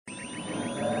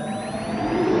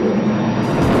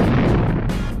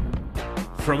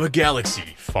from a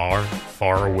galaxy far,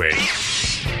 far away.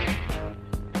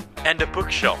 And a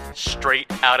bookshelf straight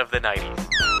out of the 90s.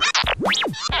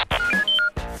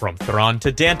 From Thrawn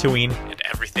to Dantooine. And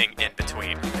everything in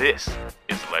between. This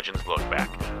is Legends Lookback.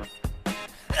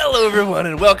 Hello, everyone,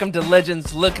 and welcome to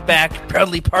Legends Lookback,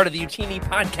 proudly part of the Utini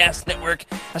Podcast Network,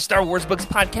 a Star Wars books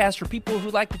podcast for people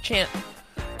who like to chant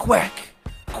quack,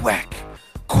 quack,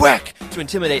 quack to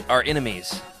intimidate our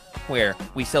enemies, where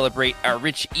we celebrate our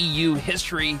rich EU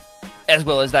history, as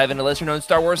well as dive into lesser-known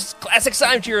Star Wars classics.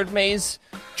 I'm Jared Mays,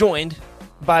 joined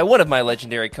by one of my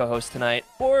legendary co-hosts tonight,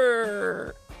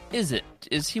 or is it?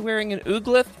 Is he wearing an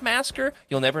Ooglith masker?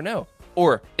 You'll never know.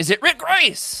 Or is it Rick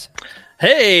Grace?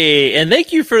 Hey, and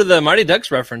thank you for the Mighty Ducks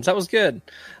reference. That was good.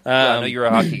 I know you're a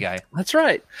hockey guy. That's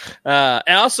right.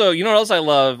 And also, you know what else I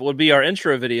love would be our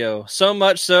intro video. So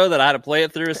much so that I had to play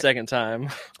it through a second time.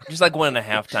 Just like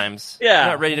 1.5 times. Yeah. I'm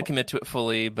not ready to commit to it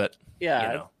fully, but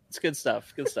Yeah, you know. it's good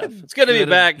stuff. Good stuff. It's good to be Good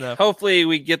back. enough. Hopefully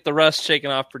we get the rust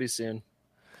shaken off pretty soon.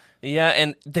 Yeah,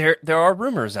 and there are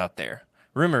rumors out there.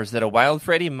 Rumors that a Wild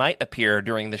Freddy might appear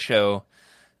during the show.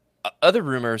 Other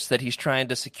rumors that he's trying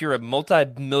to secure a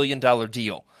multi-million-dollar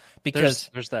deal. Because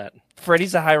There's that.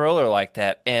 Freddy's a high roller like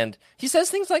that, and he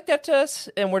says things like that to us,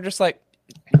 and we're just like,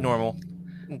 normal.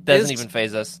 Doesn't even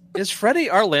faze us. Is Freddie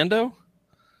Orlando?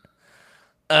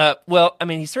 Well, I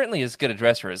mean, he certainly is good a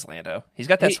dresser as Lando. He's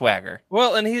got that swagger.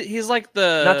 Well, and he's like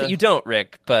the... Not that you don't,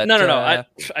 Rick, but... No.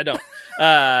 I don't.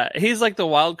 He's like the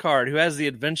wild card who has the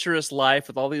adventurous life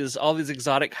with all these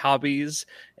exotic hobbies,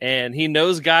 and he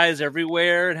knows guys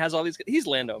everywhere and has all these. He's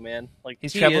Lando, man. Like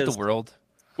he's traveled the world.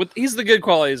 He's the good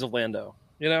qualities of Lando.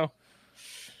 You know.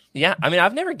 Yeah, I mean,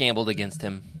 I've never gambled against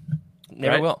him.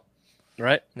 Never Right. will.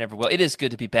 Right. Never will. It is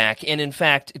good to be back, and in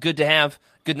fact, good to have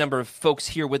a good number of folks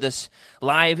here with us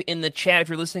live in the chat. If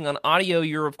you're listening on audio,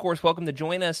 you're of course welcome to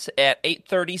join us at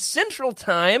 8:30 Central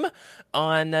Time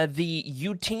on the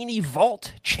Utini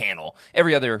Vault channel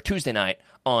every other Tuesday night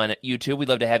on YouTube. We'd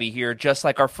love to have you here, just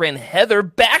like our friend Heather,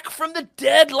 back from the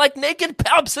dead, like Naked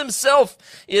Palps himself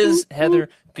is Heather.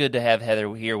 Good to have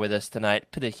Heather here with us tonight.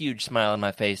 Put a huge smile on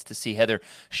my face to see Heather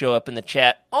show up in the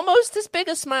chat. Almost as big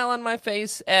a smile on my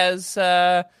face as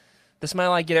the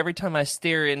smile I get every time I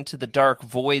stare into the dark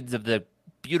voids of the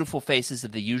beautiful faces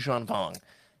of the Yuuzhan Vong.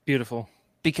 Beautiful.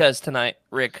 Because tonight,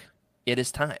 Rick, it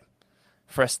is time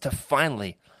for us to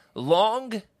finally,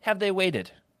 long have they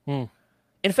waited. In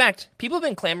fact, people have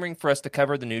been clamoring for us to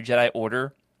cover the new Jedi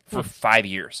Order for 5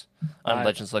 years on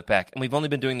Legends Look Back, and we've only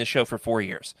been doing the show for 4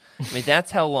 years. I mean,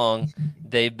 that's how long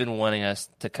they've been wanting us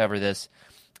to cover this.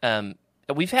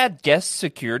 We've had guests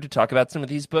secured to talk about some of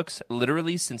these books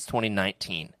literally since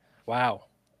 2019. Wow.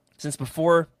 Since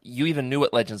before you even knew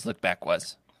what Legends Look Back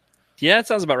was. Yeah, it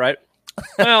sounds about right.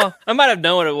 Well, I might have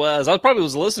known what it was. I probably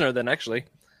was a listener then, actually.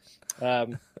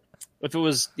 If it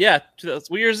was,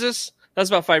 what year is this? That's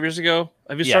about 5 years ago.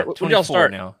 Have you started? When did y'all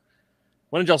start? Now.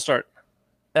 When did y'all start?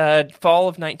 Fall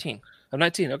of 19. Of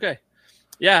 19, okay.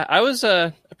 Yeah, I was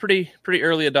a pretty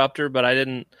early adopter, but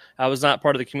I was not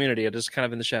part of the community. I was just kind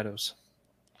of in the shadows.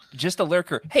 Just a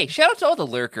lurker. Hey, shout out to all the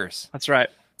lurkers. That's right.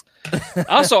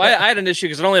 Also, I had an issue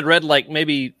because I only had read like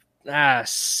maybe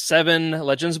 7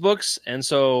 Legends books, and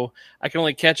so I can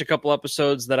only catch a couple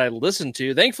episodes that I listened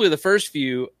to. Thankfully, the first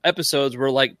few episodes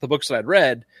were like the books that I'd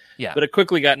read, but it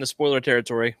quickly got into spoiler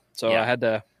territory, so I had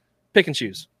to pick and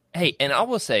choose. Hey, and I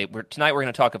will say, tonight we're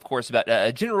going to talk, of course, about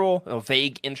a general,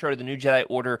 vague intro to the new Jedi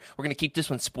Order. We're going to keep this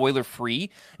one spoiler-free.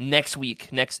 Next week,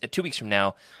 2 weeks from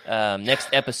now, next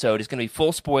episode is going to be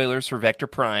full spoilers for Vector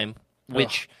Prime,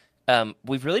 which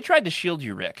we've really tried to shield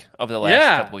you, Rick, over the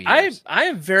last couple of years. I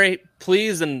am very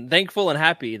pleased and thankful and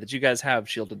happy that you guys have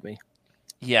shielded me.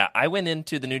 Yeah, I went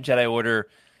into the new Jedi Order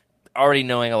already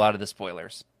knowing a lot of the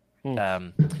spoilers,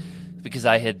 because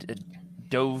I had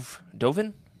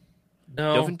Dovin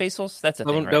Basils? That's a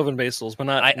thing, right? Dovin Basils, but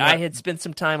not... I had spent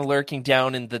some time lurking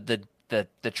down in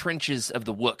the trenches of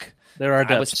the Wook. There are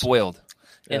depths. I was spoiled.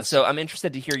 Yes. And so I'm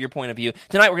interested to hear your point of view.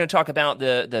 Tonight we're going to talk about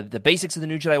the basics of the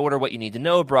new Jedi Order, what you need to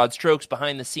know, broad strokes,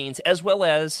 behind the scenes, as well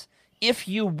as if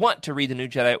you want to read the new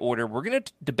Jedi Order, we're going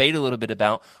to debate a little bit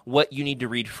about what you need to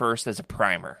read first as a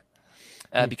primer.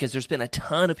 Because there's been a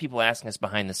ton of people asking us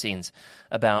behind the scenes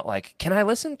about, like, can I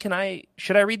listen?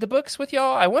 Should I read the books with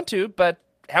y'all? I want to, but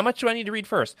how much do I need to read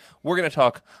first? We're going to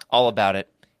talk all about it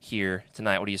here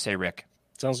tonight. What do you say, Rick?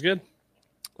 Sounds good.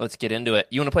 Let's get into it.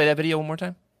 You want to play that video one more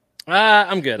time?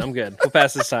 I'm good. We'll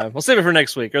pass this time. We'll save it for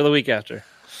next week or the week after.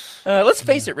 Let's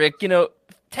face it, Rick.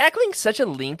 Tackling such a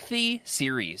lengthy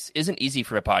series isn't easy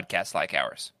for a podcast like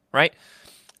ours, right?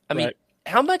 I mean,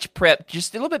 how much prep,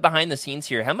 just a little bit behind the scenes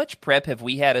here, how much prep have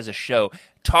we had as a show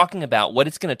talking about what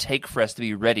it's going to take for us to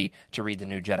be ready to read the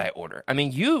new Jedi Order? I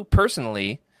mean, you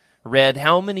personally read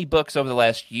how many books over the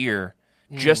last year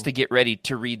just to get ready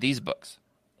to read these books?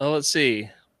 Well, let's see.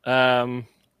 Probably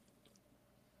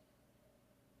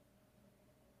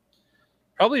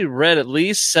read at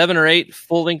least 7 or 8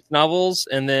 full-length novels,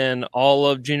 and then all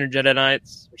of Junior Jedi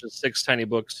Knights, which is 6 tiny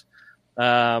books.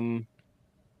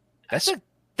 That's a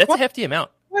hefty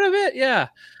amount. Quite a bit, yeah.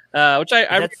 Which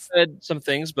I read some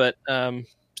things, but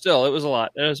still, it was a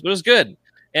lot. It was good,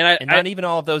 and not even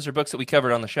all of those are books that we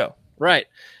covered on the show, right?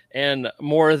 And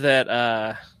more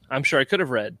that I'm sure I could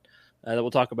have read that we'll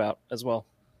talk about as well.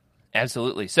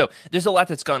 Absolutely. So there's a lot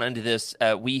that's gone into this.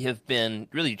 We have been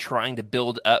really trying to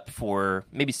build up for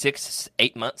maybe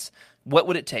 6-8 months. What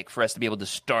would it take for us to be able to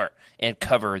start and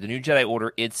cover the new Jedi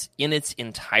Order in its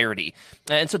entirety?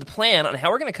 And so the plan on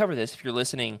how we're going to cover this, if you're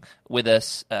listening with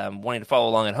us, wanting to follow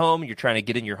along at home, you're trying to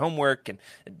get in your homework and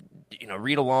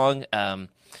read along. The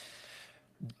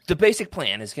basic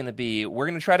plan is going to be we're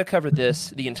going to try to cover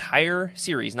the entire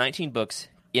series, 19 books,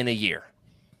 in a year.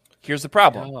 Here's the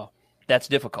problem. Oh. That's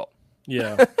difficult.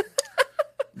 Yeah,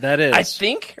 that is. I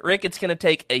think, Rick, it's going to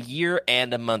take a year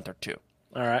and a month or two.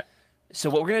 All right.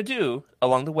 So what we're going to do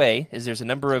along the way is there's a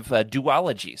number of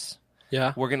duologies.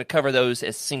 Yeah. We're going to cover those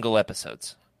as single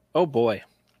episodes. Oh, boy.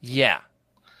 Yeah.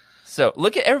 So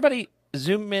look at everybody.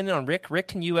 Zoom in on Rick. Rick,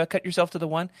 can you cut yourself to the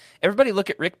one? Everybody look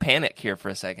at Rick panic here for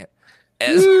a second.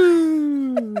 As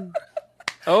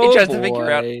Oh, he tries boy. to figure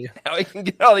out how he can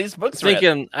get all these books read.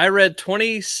 Thinking, I read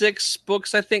 26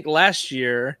 books, I think, last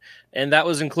year, and that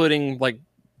was including like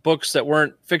books that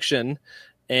weren't fiction,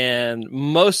 and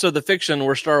most of the fiction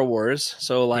were Star Wars.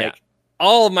 So,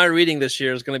 all of my reading this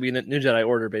year is going to be New Jedi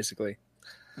Order, basically.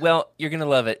 Well, you're going to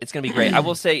love it. It's going to be great. I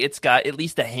will say it's got at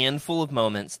least a handful of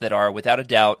moments that are, without a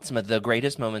doubt, some of the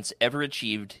greatest moments ever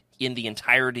achieved in the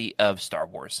entirety of Star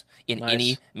Wars, in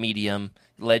any medium,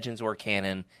 Legends or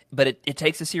canon. But it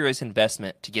takes a serious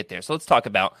investment to get there. So let's talk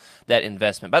about that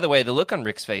investment. By the way, the look on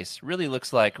Rick's face really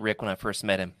looks like Rick when I first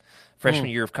met him. Freshman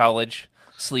year of college,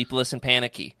 sleepless and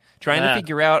panicky, trying to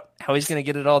figure out how he's going to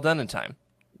get it all done in time.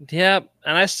 Yeah,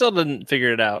 and I still didn't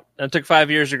figure it out. It took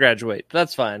 5 years to graduate. But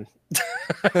that's fine.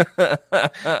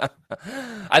 I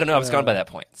don't know. I was gone by that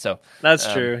point. So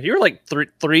that's true. You were like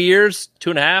 3 years,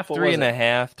 2.5, three and a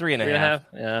half.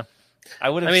 Yeah. I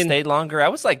would have stayed longer. I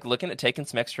was like looking at taking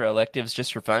some extra electives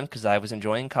just for fun because I was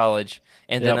enjoying college,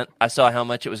 and then I saw how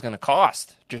much it was going to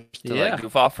cost just to like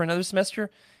goof off for another semester,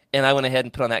 and I went ahead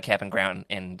and put on that cap and gown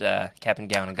and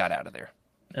got out of there.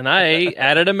 And I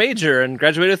added a major and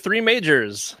graduated 3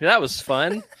 majors. That was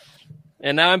fun,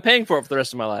 and now I'm paying for it for the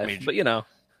rest of my life. But yeah,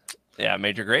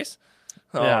 Major Grace.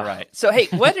 All right. So, hey,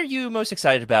 what are you most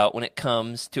excited about when it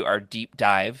comes to our deep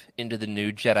dive into the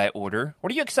new Jedi Order?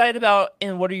 What are you excited about,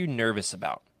 and what are you nervous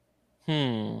about?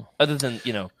 Other than,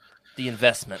 the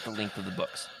investment, the length of the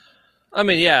books. I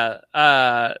mean,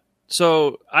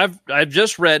 so I've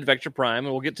just read Vector Prime,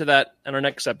 and we'll get to that in our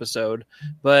next episode.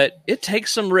 But it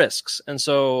takes some risks, and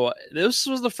so this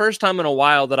was the first time in a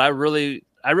while that I really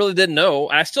didn't know.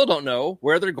 I still don't know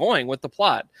where they're going with the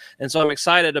plot. And so I'm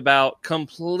excited about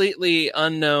completely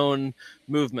unknown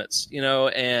movements,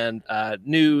 and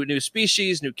new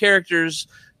species, new characters,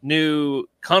 new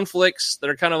conflicts that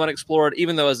are kind of unexplored,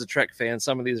 even though as a Trek fan,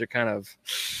 some of these are kind of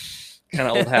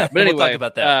old hat. But anyway, we'll talk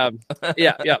about that.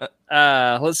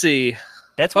 Let's see.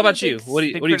 That's what about you? What are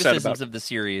you excited about? Of the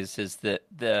series is that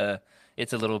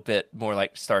it's a little bit more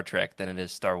like Star Trek than it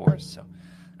is Star Wars. So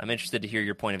I'm interested to hear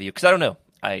your point of view because I don't know.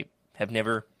 I have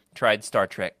never tried Star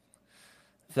Trek,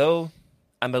 though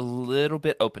I'm a little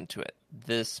bit open to it.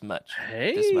 This much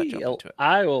open to it.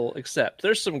 I will accept.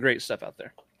 There's some great stuff out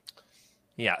there.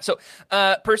 Yeah. So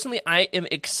personally, I am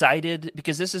excited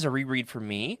because this is a reread for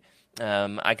me.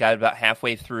 I got about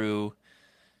halfway through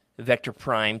Vector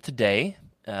Prime today.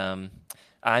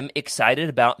 I'm excited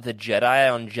about the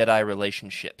Jedi on Jedi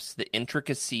relationships, the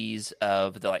intricacies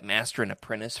of the master and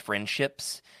apprentice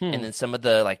friendships, and then some of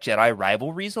the Jedi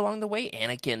rivalries along the way.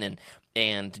 Anakin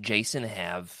and Jason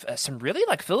have some really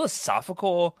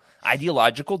philosophical,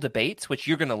 ideological debates, which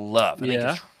you're gonna love. I think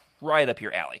it's right up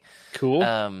your alley.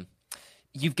 Cool.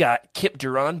 You've got Kip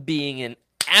Duran being an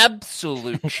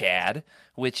absolute Chad,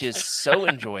 which is so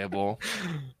enjoyable.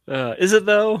 Is it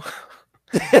though?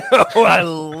 Oh, I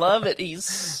love it. He's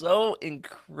so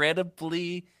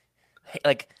incredibly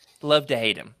love to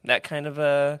hate him. That kind of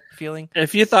a feeling.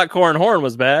 If you thought Corran Horn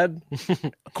was bad,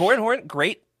 Corran Horn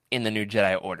great in the new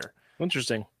Jedi Order.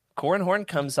 Interesting. Corran Horn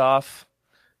comes off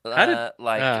like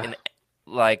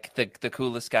like the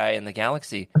coolest guy in the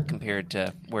galaxy compared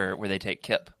to where they take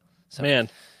Kip. So Man,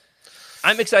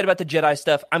 I'm excited about the Jedi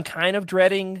stuff. I'm kind of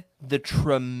dreading the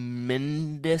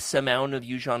tremendous amount of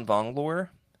Yuuzhan Vong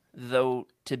lore, though,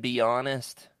 to be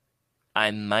honest,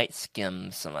 I might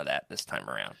skim some of that this time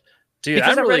around. dude,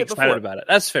 Because I'm I read really it excited before. about it.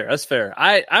 That's fair.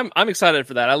 I'm excited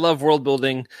for that. I love world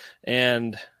building,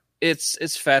 and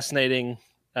it's fascinating.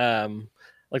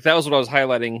 Like that was what I was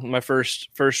highlighting. My first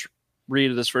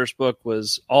read of this first book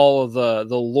was all of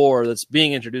the lore that's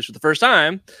being introduced for the first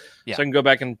time. Yeah. So I can go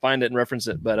back and find it and reference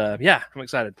it. But yeah, I'm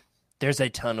excited. There's a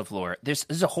ton of lore. There's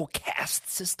a whole caste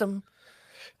system.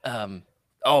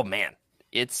 Oh, man.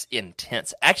 It's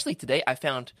intense. Actually, today I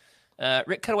found...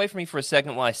 Rick, cut away from me for a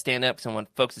second while I stand up because I want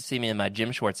folks to see me in my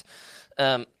gym shorts.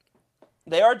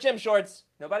 They are gym shorts.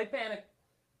 Nobody panic.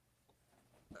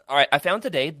 All right, I found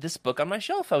today this book on my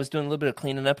shelf. I was doing a little bit of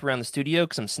cleaning up around the studio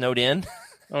because I'm snowed in.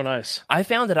 Oh, nice. I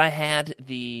found that I had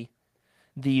the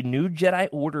new Jedi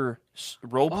Order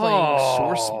role-playing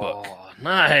source book.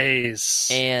 Nice.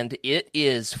 And it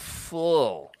is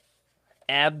full,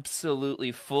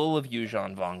 absolutely full of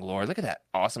Yuuzhan Vong lore. Look at that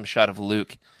awesome shot of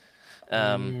Luke.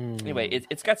 Anyway,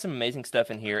 it's got some amazing stuff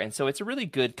in here, and so it's a really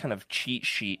good kind of cheat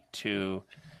sheet to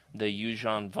the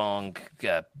Yuuzhan Vong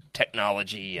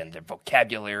technology and the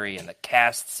vocabulary and the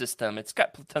caste system. It's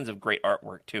got tons of great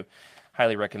artwork, too.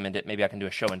 Highly recommend it. Maybe I can do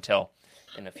a show and tell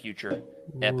in a future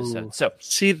episode. So,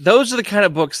 see, those are the kind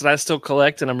of books that I still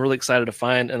collect, and I'm really excited to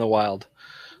find in the wild.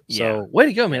 So, Yeah. way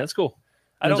to go, man. That's cool.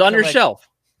 I It's don't on your collect shelf.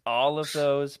 all of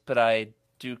those, but I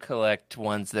do collect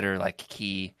ones that are like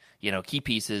key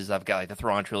pieces. I've got like the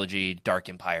Thrawn trilogy, Dark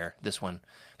Empire, this one.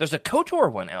 There's a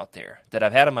KOTOR one out there that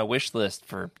I've had on my wish list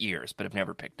for years, but have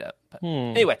never picked up. But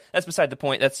anyway, that's beside the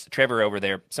point. That's Trevor over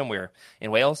there somewhere in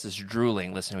Wales is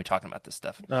drooling listening to me talking about this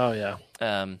stuff. Oh, yeah.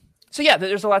 So yeah,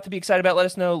 there's a lot to be excited about. Let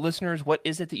us know, listeners, what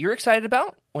is it that you're excited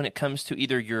about when it comes to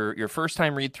either your first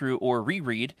time read through or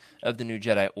reread of the new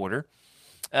Jedi Order.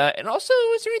 And also,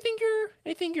 is there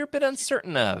anything you're a bit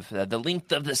uncertain of? The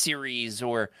length of the series,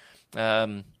 or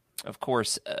of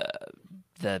course,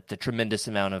 the tremendous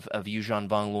amount of Yuuzhan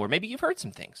Vong lore. Maybe you've heard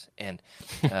some things, and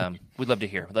we'd love to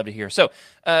hear. So,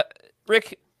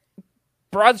 Rick,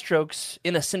 broad strokes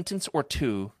in a sentence or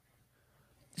two,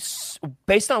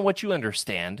 based on what you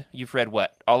understand, you've read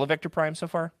what, all of Vector Prime so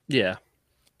far? Yeah.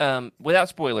 Without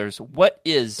spoilers, what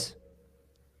is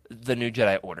the new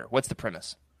Jedi Order? What's the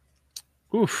premise?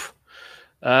 Oof.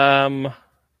 So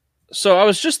I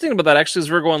was just thinking about that actually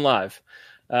as we're going live,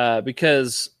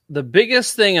 because the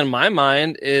biggest thing in my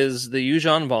mind is the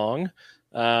Yuuzhan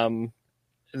Vong,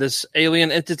 this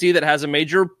alien entity that has a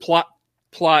major plot,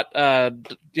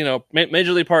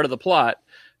 majorly part of the plot,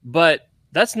 but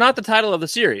that's not the title of the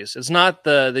series. It's not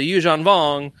the Yuuzhan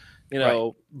Vong,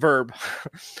 Right. verb.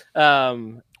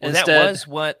 Well, Instead, that was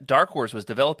what Dark Horse was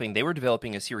developing. They were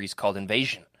developing a series called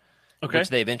Invasion, okay. which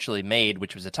they eventually made,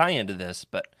 which was a tie-in to this.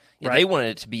 But Right. they wanted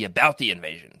it to be about the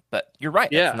invasion. But you're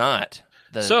right, Yeah. that's not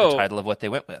the title of what they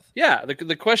went with. Yeah,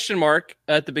 the question mark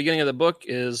at the beginning of the book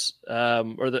is, I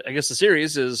guess the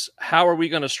series is, how are we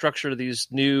going to structure these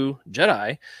new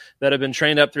Jedi that have been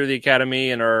trained up through the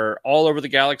academy and are all over the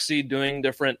galaxy doing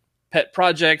different pet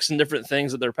projects and different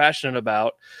things that they're passionate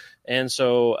about. And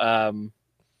so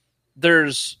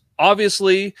there's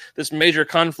obviously this major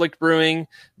conflict brewing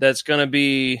that's going to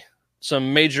be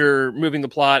some major moving the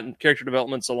plot and character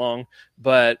developments along,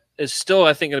 but it's still,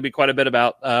 I think, going to be quite a bit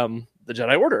about the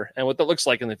Jedi Order and what that looks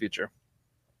like in the future.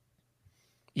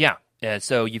 Yeah.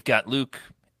 So you've got Luke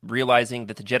realizing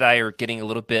that the Jedi are getting a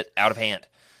little bit out of hand,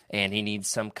 and he needs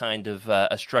some kind of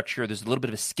a structure. There's a little bit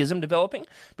of a schism developing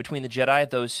between the Jedi,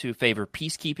 those who favor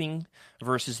peacekeeping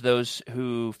versus those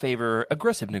who favor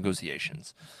aggressive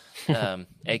negotiations,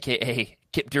 a.k.a.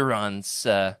 Kip Duron's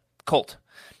cult.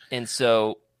 And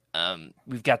so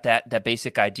we've got that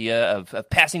basic idea of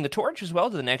passing the torch as well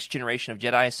to the next generation of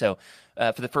Jedi. So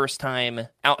for the first time,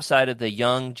 outside of the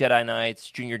young Jedi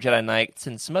Knights, junior Jedi Knights,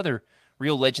 and some other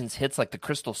real Legends hits like the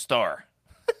Crystal Star,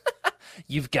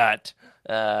 you've got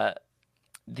the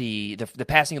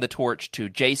passing of the torch to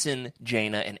Jason,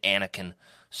 Jaina, and Anakin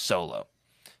solo.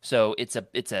 So it's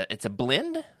a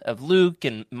blend of Luke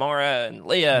and Mara and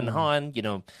Leia and Han,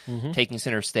 taking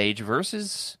center stage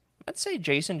versus, I'd say,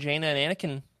 Jason, Jaina, and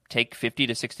Anakin take 50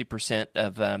 to 60%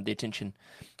 of the attention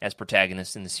as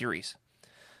protagonists in the series,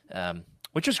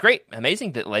 which was great.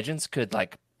 Amazing that Legends could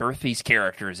birth these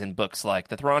characters in books like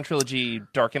the Thrawn trilogy,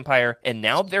 Dark Empire, and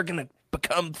now they're going to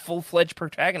become full-fledged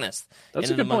protagonists. That's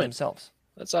in a good and among point. Themselves.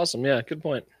 That's awesome. Yeah, good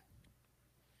point.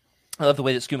 I love the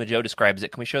way that Skooma Joe describes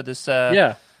it. Can we show this?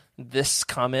 Yeah. This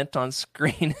comment on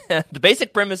screen. The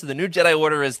basic premise of the new Jedi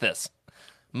Order is this.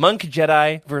 Monk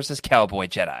Jedi versus Cowboy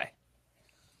Jedi.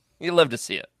 You'd love to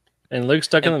see it. And Luke's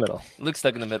stuck in the middle. Luke's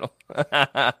stuck in the middle.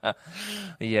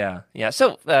 Yeah.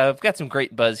 So we've got some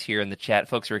great buzz here in the chat.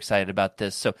 Folks are excited about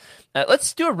this. So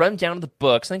let's do a rundown of the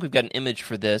books. I think we've got an image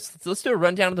for this. Let's do a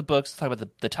rundown of the books. Let's talk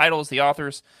about the titles, the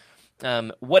authors.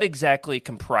 What exactly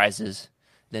comprises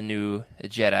the new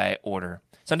Jedi Order?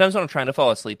 Sometimes when I'm trying to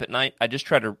fall asleep at night, I just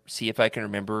try to see if I can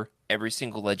remember every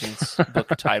single Legends book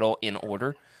title in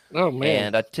order. Oh, man.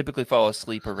 And I typically fall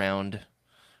asleep around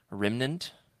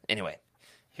Remnant. Anyway,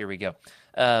 here we go.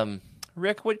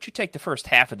 Rick, why don't you take the first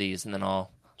half of these, and then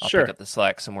I'll Sure. pick up the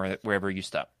slack somewhere wherever you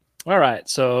stop. All right.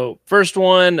 So first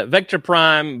one, Vector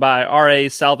Prime by R.A.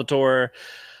 Salvatore.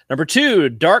 Number 2,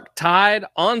 Dark Tide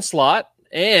Onslaught.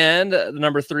 And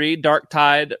number 3, Dark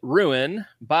Tide Ruin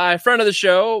by friend of the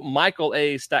show, Michael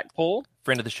A. Stackpole.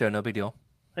 Friend of the show, no big deal.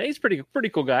 Hey, he's pretty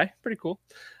cool guy. Pretty cool.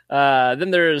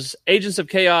 Then there's Agents of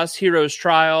Chaos, Heroes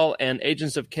Trial, and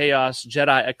Agents of Chaos,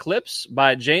 Jedi Eclipse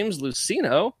by James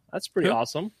Lucino. That's pretty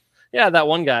awesome. Yeah, that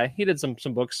one guy. He did some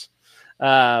books.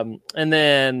 And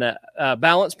then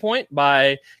Balance Point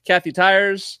by Kathy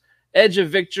Tyers, Edge of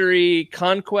Victory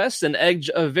Conquest, and Edge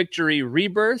of Victory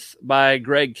Rebirth by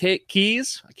Greg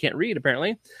Keyes. I can't read,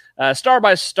 apparently. Star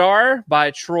by Star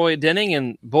by Troy Denning,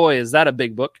 and boy, is that a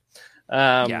big book.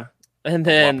 Yeah. And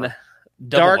then Double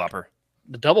Dark Whopper.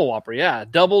 The Double Whopper, yeah.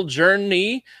 Double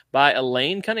Journey by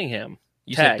Elaine Cunningham.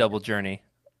 You Tag. said Double Journey.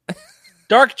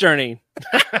 Dark Journey.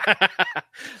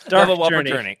 Double Whopper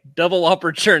Journey. Double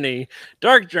Whopper Journey.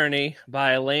 Dark Journey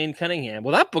by Elaine Cunningham.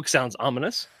 Well, that book sounds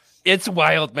ominous. It's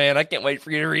wild, man. I can't wait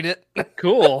for you to read it.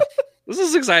 Cool. This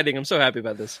is exciting. I'm so happy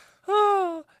about this.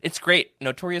 It's great.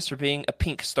 Notorious for being a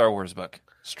pink Star Wars book.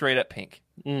 Straight up pink.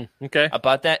 Okay. I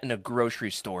bought that in a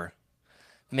grocery store.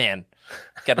 Man,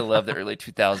 gotta love the early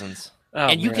 2000s. Oh,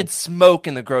 and you man. could smoke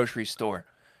in the grocery store.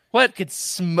 What? You could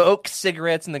smoke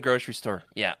cigarettes in the grocery store.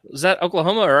 Yeah, Was that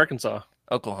Oklahoma or Arkansas?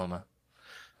 Oklahoma.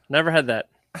 Never had that.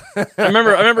 I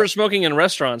remember smoking in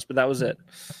restaurants, but that was it.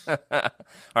 All right,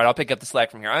 I'll pick up the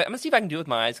slack from here. I'm going to see if I can do it with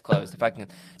my eyes closed, if I can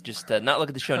just not look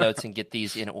at the show notes and get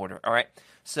these in order. All right,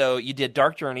 so you did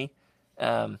Dark Journey.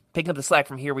 Picking up the slack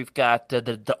from here, we've got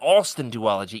the Alston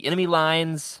duology, Enemy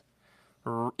Lines,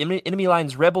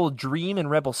 Rebel Dream, and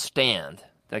Rebel Stand.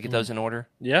 Did I get those in order?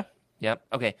 Yeah. Yep.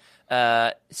 Okay.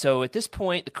 So at this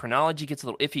point, the chronology gets a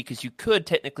little iffy because you could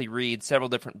technically read several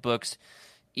different books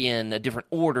in a different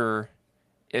order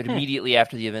immediately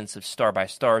after the events of Star by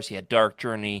Star. So you had Dark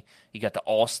Journey. You got the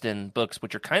Alston books,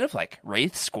 which are kind of like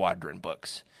Wraith Squadron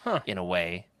books in a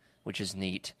way, which is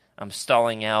neat. I'm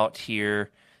stalling out here.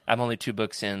 I'm only 2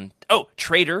 books in. Oh,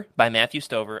 Traitor by Matthew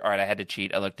Stover. All right, I had to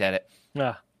cheat. I looked at it.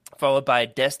 Followed by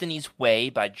Destiny's Way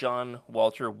by John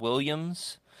Walter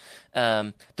Williams.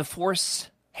 The Force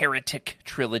Heretic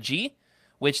trilogy,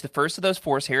 which the first of those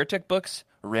Force Heretic books,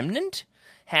 Remnant,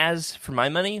 has, for my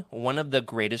money, one of the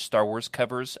greatest Star Wars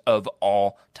covers of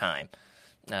all time.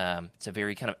 It's a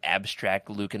very kind of abstract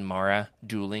Luke and Mara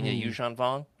dueling a Yuuzhan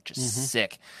Vong, which is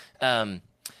sick.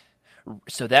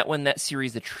 So that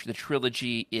series, the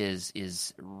trilogy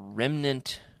is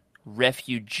Remnant,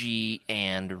 Refugee,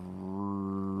 and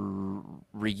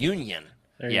Reunion.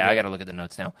 Yeah, I got to look at the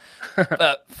notes now.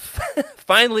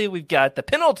 Finally, we've got the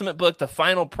penultimate book, The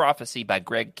Final Prophecy by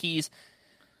Greg Keyes,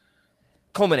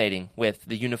 culminating with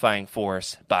The Unifying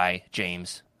Force by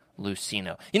James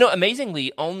Lucino. You know,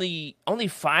 amazingly, only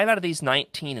 5 out of these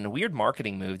 19, in a weird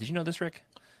marketing move. Did you know this, Rick?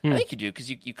 I think you do, because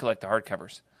you collect the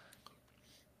hardcovers.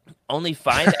 Only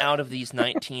 5 out of these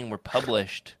 19 were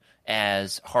published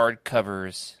as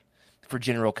hardcovers for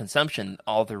general consumption.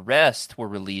 All the rest were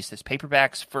released as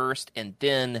paperbacks first, and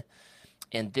then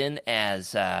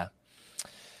as SFBC,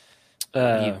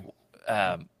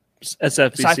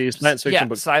 Science Fiction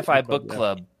Book Sci-Fi Book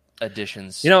Club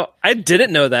editions. You know, I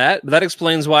didn't know that, but that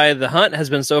explains why the hunt has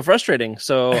been so frustrating.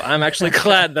 So I'm actually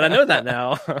glad that I know that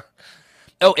now.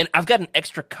 Oh, and I've got an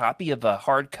extra copy of a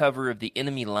hardcover of the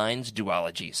Enemy Lines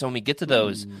duology. So when we get to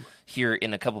those here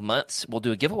in a couple months, we'll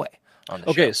do a giveaway on the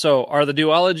show. Okay, so are the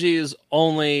duologies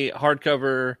only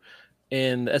hardcover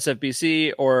in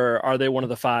SFBC, or are they one of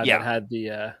the 5 that had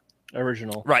the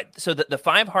original? Right. So the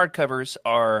 5 hardcovers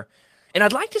are, and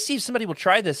I'd like to see if somebody will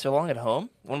try this along at home.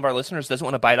 One of our listeners doesn't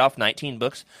want to bite off 19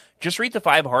 books. Just read the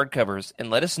 5 hardcovers and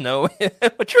let us know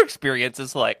what your experience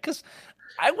is like, because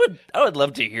I would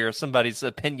love to hear somebody's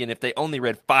opinion if they only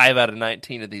read 5 out of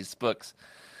 19 of these books.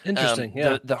 Interesting.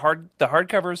 Yeah. The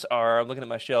hardcovers are, I'm looking at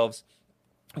my shelves.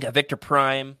 We got Victor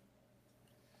Prime,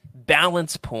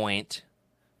 Balance Point,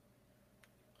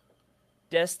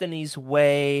 Destiny's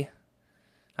Way.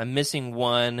 I'm missing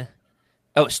one.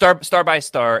 Oh, Star by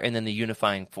Star, and then the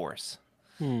Unifying Force.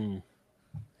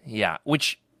 Yeah,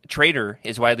 which Traitor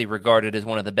is widely regarded as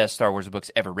one of the best Star Wars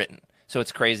books ever written. So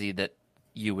it's crazy that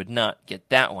you would not get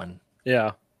that one.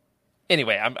 Yeah.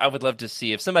 Anyway, I would love to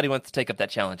see if somebody wants to take up that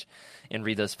challenge and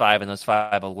read those 5 and those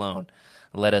 5 alone.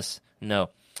 Let us know.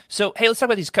 So, hey, let's talk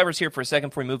about these covers here for a second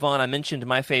before we move on. I mentioned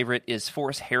my favorite is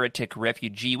Force Heretic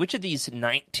Refugee. Which of these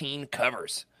 19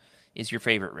 covers is your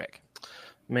favorite, Rick?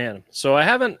 Man, so I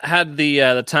haven't had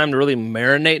the time to really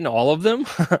marinate in all of them.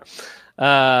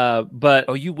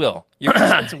 But you will. You're going to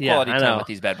spend some Yeah, quality I time know. with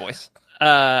these bad boys.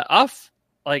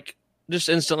 Just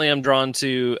instantly I'm drawn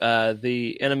to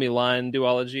the enemy line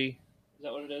duology. Is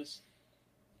that what it is?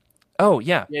 Oh,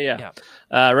 yeah. Yeah.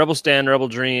 Rebel Stand, Rebel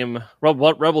Dream,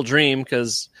 Rebel Dream,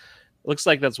 because it looks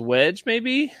like that's Wedge,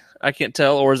 maybe? I can't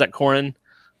tell. Or is that Corrin?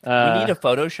 We need a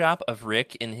Photoshop of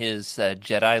Rick in his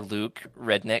Jedi Luke,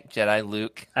 redneck Jedi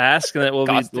Luke. Ask and it will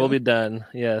Costume. will be done.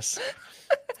 Yes.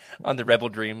 On the Rebel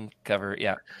Dream cover,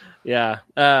 yeah. Yeah.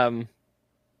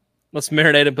 Let's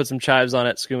marinate and put some chives on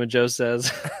it, Skooma Joe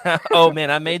says. Oh, man,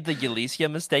 I made the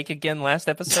Ylesia mistake again last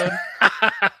episode.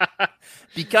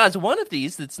 Because one of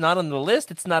these that's not on the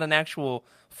list, it's not an actual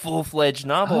full-fledged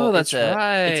novel. Oh, that's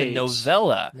right. It's a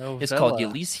novella. It's called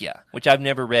Ylesia, which I've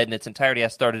never read in its entirety. I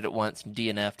started it once and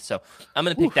DNF'd, so I'm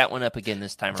going to pick that one up again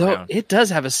this time around. It does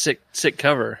have a sick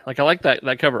cover. Like, I like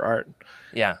that cover art.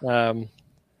 Yeah.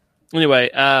 Anyway,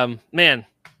 man,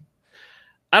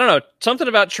 I don't know. Something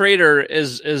about Traitor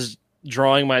is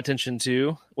drawing my attention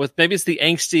too. With maybe it's the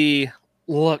angsty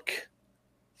look.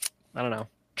 I don't know.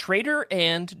 Traitor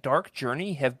and Dark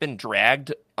Journey have been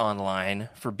dragged online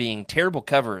for being terrible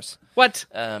covers. What?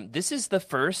 This is the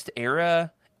first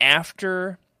era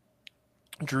after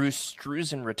Drew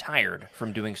Struzan retired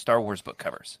from doing Star Wars book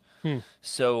covers.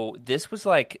 So this was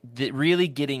like really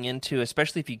getting into,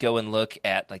 especially if you go and look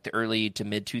at like the early to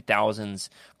mid 2000s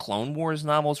Clone Wars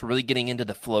novels, really getting into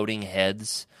the floating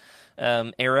heads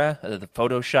era, the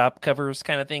Photoshop covers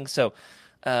kind of thing. So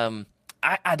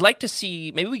I'd like to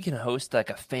see, maybe we can host like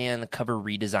a fan cover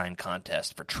redesign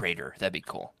contest for Traitor. That'd be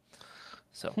cool.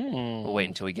 So we'll wait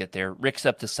until we get there. Rick's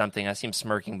up to something. I see him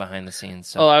smirking behind the scenes.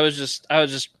 So. Oh, I was just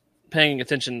paying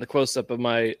attention to the close up of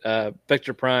my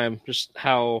Vector Prime, just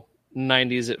how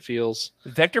 90s it feels.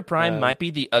 Vector Prime might be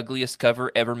the ugliest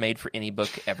cover ever made for any book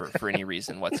ever, for any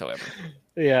reason whatsoever.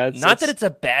 Yeah, that it's a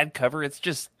bad cover. It's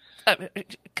just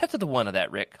cut to the one of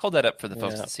that, Rick. Hold that up for the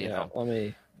folks to see at home. Let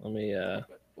me.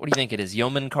 What do you think it is?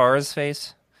 Yeoman Carr's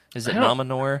face? Is it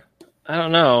Nominor? I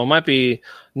don't know. It might be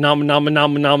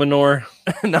Nominor.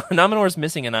 Nominor's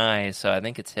missing an eye, so I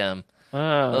think it's him. Oh.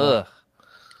 Ugh.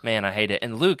 Man, I hate it.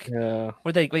 And Luke,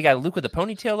 we got Luke with a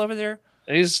ponytail over there?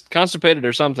 He's constipated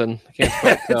or something. I can't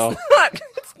quite tell.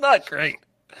 It's not great.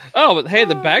 Oh, but hey,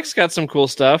 the back's got some cool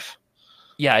stuff.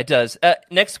 Yeah, it does.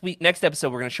 Next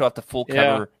episode, we're going to show off the full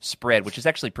cover spread, which is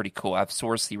actually pretty cool. I've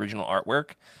sourced the original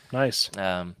artwork. Nice.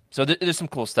 So there's some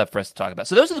cool stuff for us to talk about.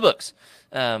 So those are the books.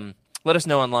 Let us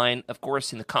know online, of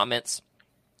course, in the comments,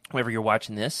 wherever you're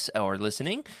watching this or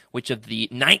listening, which of the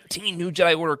 19 new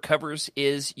Jedi Order covers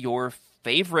is your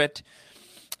favorite.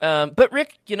 But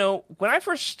Rick, when I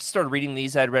first started reading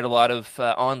these, I'd read a lot of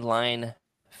online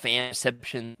fan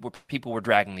reception where people were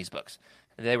dragging these books.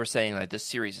 They were saying, like, this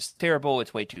series is terrible,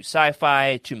 it's way too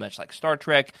sci-fi, too much like Star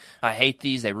Trek, I hate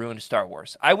these, they ruined Star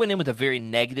Wars. I went in with a very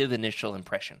negative initial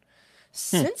impression.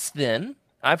 Since then,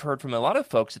 I've heard from a lot of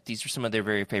folks that these are some of their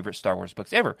very favorite Star Wars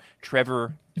books ever.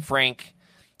 Trevor, Frank,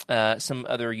 some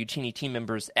other Utini team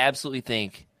members absolutely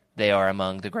think they are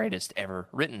among the greatest ever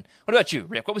written. What about you,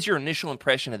 Rick? What was your initial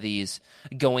impression of these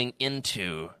going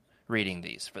into reading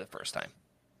these for the first time?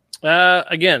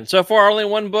 Again, so far only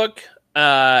one book.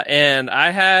 And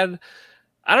I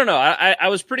don't know, I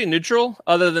was pretty neutral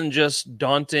other than just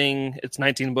daunting. It's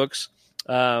 19 books.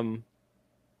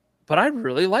 But I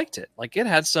really liked it. Like, it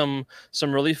had some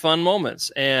really fun moments,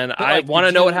 and I want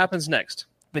to know what happens next.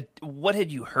 But what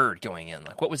had you heard going in?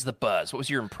 Like, what was the buzz? What was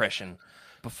your impression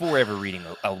before ever reading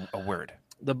a word?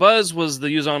 The buzz was the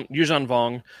Yuuzhan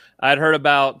Vong. I'd heard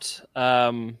about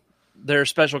their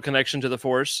special connection to the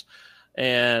Force,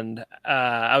 and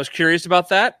I was curious about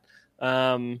that.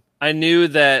 I knew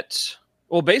that,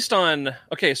 well, based on,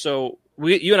 so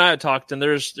you and I had talked, and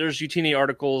there's Utini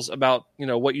articles about,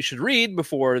 what you should read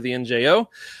before the NJO.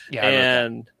 Yeah.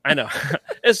 And I know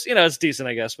it's, it's decent,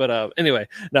 I guess. But, anyway,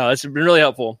 no, it's been really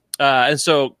helpful. And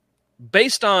so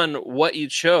based on what you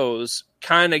chose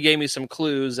kind of gave me some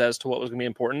clues as to what was going to be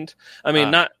important. I mean,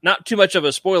 not too much of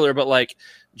a spoiler, but like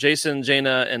Jason,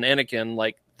 Jaina, and Anakin,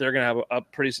 like they're going to have a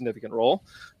pretty significant role.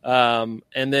 And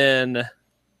then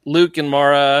Luke and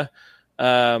Mara,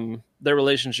 their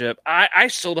relationship. I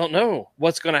still don't know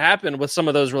what's going to happen with some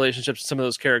of those relationships, some of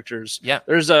those characters. Yeah.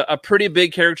 There's a pretty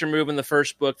big character move in the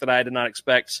first book that I did not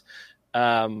expect.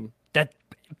 That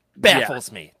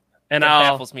baffles me. And that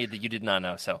I'll baffles me that you did not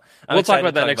know. So we'll talk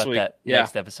about that next week.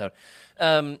 Next episode.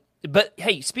 But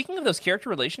hey, speaking of those character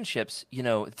relationships,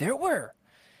 there were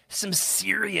some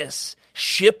serious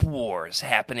ship wars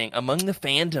happening among the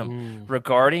fandom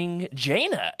regarding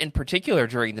Jaina in particular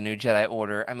during the new Jedi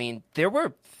Order. I mean, there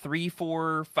were 3,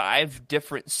 4, 5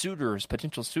 different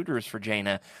potential suitors for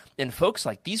Jaina, and folks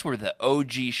these were the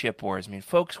OG ship wars. I mean,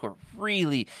 folks were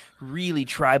really, really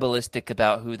tribalistic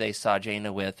about who they saw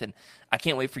Jaina with, and I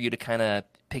can't wait for you to kind of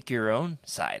pick your own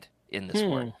side in this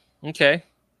war. Okay.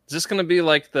 Is this going to be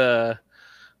like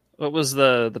what was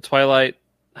the Twilight?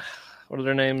 What are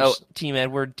their names? Oh, Team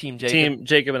Edward, Team Jacob. Team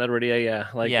Jacob and Edward, yeah.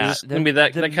 Is this going to be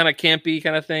that kind of campy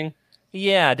kind of thing?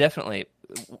 Yeah, definitely.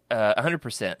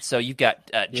 100%. So you've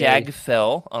got Jag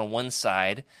Fell on one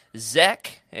side,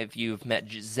 Zek, if you've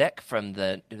met Zek from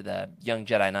the Young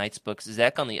Jedi Knights books,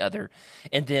 Zek on the other,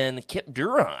 and then Kip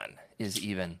Duran is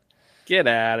even. Get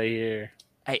out of here.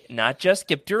 Hey, not just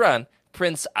Kip Duran.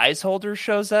 Prince Iceholder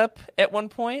shows up at one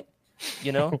point.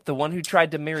 The one who tried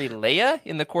to marry Leia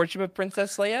in the courtship of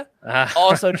Princess Leia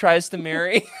also tries to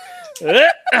marry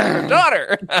her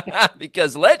daughter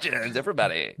because Legends,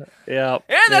 everybody. Yeah.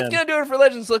 And that's going to do it for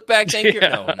Legends Look Back. Thank you.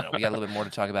 No, we got a little bit more to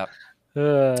talk about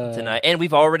tonight. And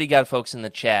we've already got folks in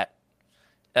the chat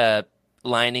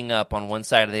lining up on one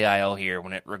side of the aisle here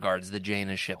when it regards the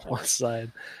Jaina ship war. One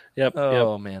side. Yep.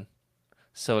 Oh, man.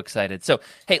 So excited. So,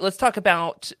 hey, let's talk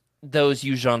about those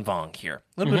Yuuzhan Vong here.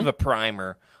 A little bit of a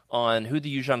primer on who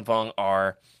the Yuuzhan Vong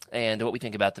are and what we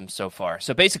think about them so far.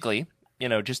 So basically,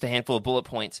 just a handful of bullet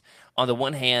points. On the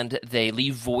one hand, they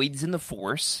leave voids in the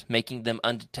Force, making them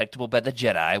undetectable by the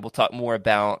Jedi. We'll talk more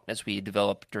about, as we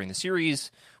develop during the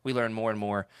series, we learn more and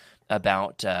more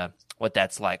about what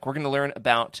that's like. We're going to learn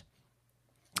about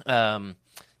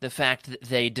the fact that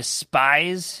they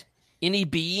despise any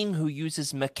being who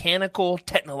uses mechanical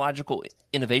technological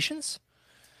innovations.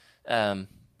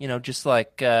 Just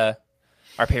like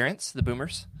our parents, the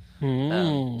boomers.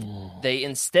 They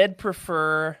instead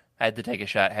prefer... I had to take a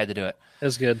shot. I had to do it.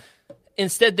 That's good.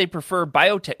 Instead, they prefer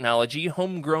biotechnology,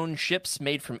 homegrown ships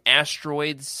made from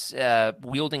asteroids,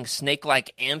 wielding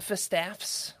snake-like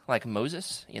amphistaffs, like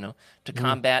Moses, to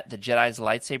combat the Jedi's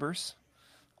lightsabers.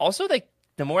 Also,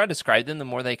 the more I describe them, the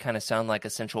more they kind of sound like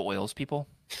essential oils people.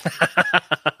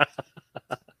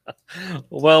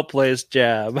 Well-placed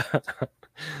jab.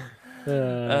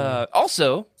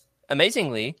 Also,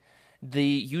 amazingly,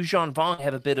 the Yuuzhan Vong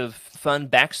have a bit of fun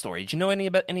backstory. Did you know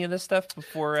about any of this stuff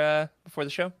before the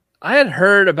show? I had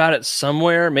heard about it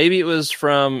somewhere. Maybe it was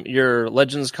from your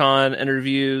Legends Con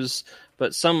interviews,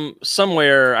 but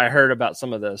somewhere I heard about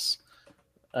some of this.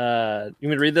 You want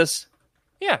me to read this?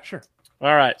 Yeah, sure.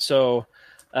 All right. So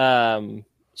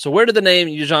where did the name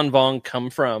Yuuzhan Vong come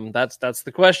from? That's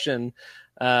the question.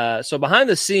 So behind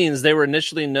the scenes, they were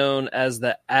initially known as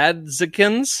the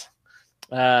Adzikans,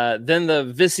 then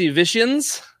the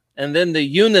Visivishans, and then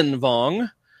the Yuuzhan Vong.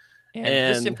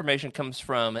 And this information comes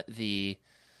from the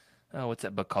what's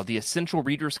that book called? The Essential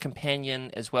Reader's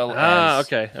Companion, as well as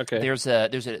okay. There's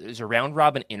a round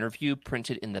robin interview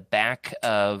printed in the back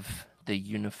of the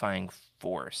Unifying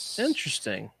Force.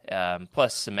 Interesting.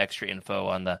 Plus some extra info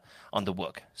on the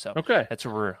book. So okay,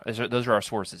 those are our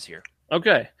sources here.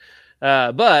 Okay.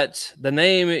 But the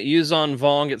name Yuuzhan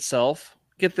Vong itself,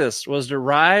 get this, was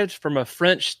derived from a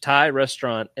French Thai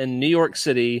restaurant in New York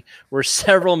City where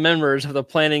several members of the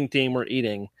planning team were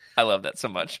eating. I love that so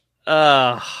much.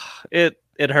 It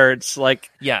hurts.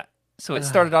 Yeah. So it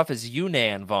started off as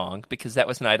Yunnan Vong because that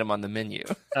was an item on the menu.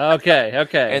 Okay.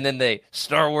 And then they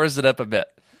Star Wars it up a bit.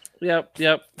 Yep.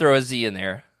 Throw a Z in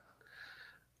there.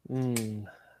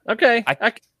 Okay.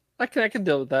 I can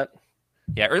deal with that.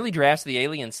 Yeah, early drafts of the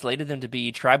aliens slated them to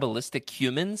be tribalistic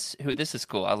humans this is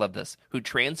cool, I love this, who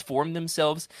transform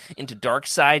themselves into dark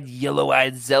side,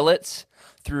 yellow-eyed zealots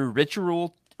through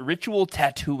ritual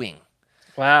tattooing.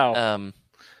 Wow.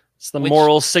 It's the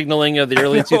moral signaling of the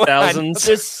early 2000s.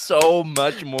 There's so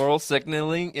much moral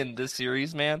signaling in this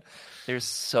series, man. There's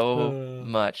so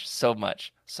much.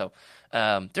 So,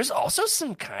 there's also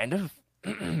some kind of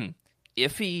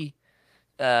iffy...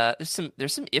 there's some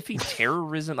iffy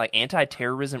terrorism, like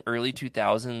anti-terrorism, early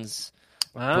 2000s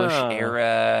Bush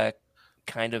era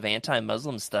kind of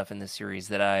anti-Muslim stuff in this series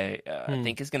that I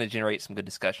think is going to generate some good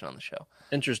discussion on the show.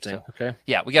 Interesting. So, okay.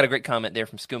 Yeah, we got a great comment there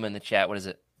from Skooma in the chat. What is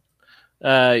it?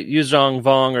 Yuuzhan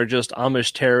Vong are just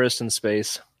Amish terrorists in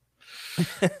space.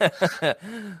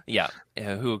 Yeah,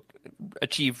 who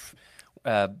achieve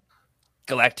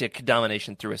galactic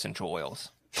domination through essential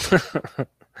oils.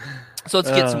 So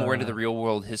let's get some more into the real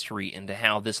world history, into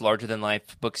how this larger than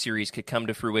life book series could come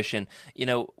to fruition.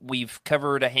 We've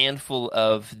covered a handful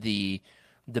of the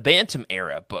Bantam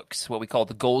era books, what we call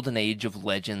the Golden Age of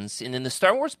Legends, and then the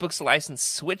Star Wars books license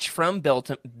switched from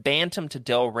Bantam to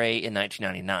Del Rey in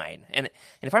 1999. And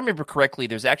if I remember correctly,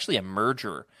 there's actually a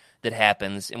merger that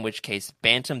happens, in which case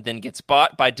Bantam then gets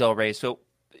bought by Del Rey. So,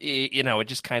 it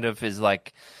just kind of is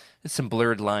like some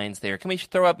blurred lines there. Can we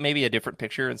throw up maybe a different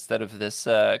picture instead of this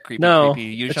creepy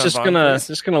Yuuzhan Vong, it's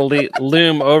just gonna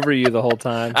loom over you the whole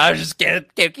time. I was just can't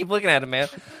keep looking at it, man.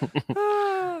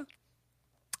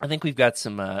 I think we've got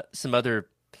some other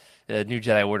new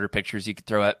Jedi Order pictures you could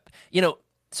throw up.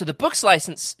 So the book's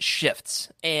license shifts,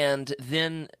 and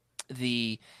then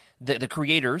the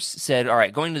creators said, all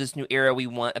right, going to this new era, we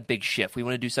want a big shift. We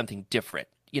want to do something different.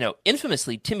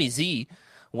 Infamously, Timmy Z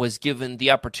was given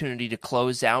the opportunity to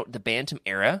close out the Bantam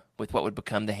era with what would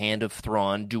become the Hand of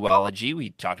Thrawn duology.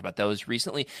 We talked about those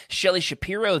recently. Shelley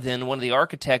Shapiro, then one of the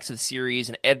architects of the series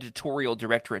and editorial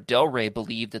director at Del Rey,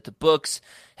 believed that the books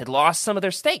had lost some of their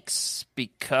stakes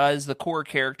because the core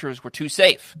characters were too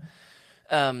safe.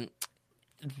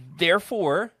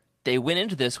 Therefore, they went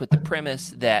into this with the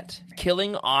premise that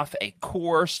killing off a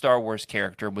core Star Wars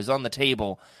character was on the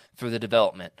table for the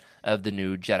development of the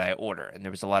new Jedi Order. And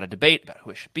there was a lot of debate about who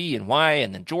it should be and why,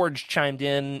 and then George chimed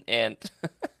in and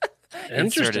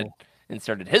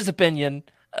inserted his opinion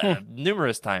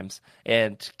numerous times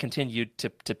and continued to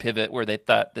pivot where they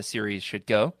thought the series should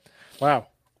go. Wow.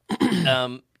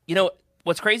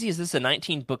 What's crazy is this is a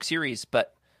 19-book series,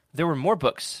 but there were more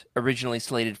books originally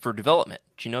slated for development.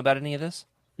 Do you know about any of this?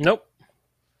 Nope.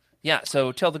 Yeah,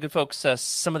 so tell the good folks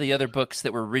some of the other books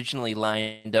that were originally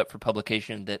lined up for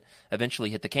publication that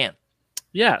eventually hit the can.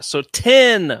 Yeah, so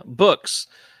 10 books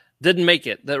didn't make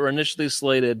it that were initially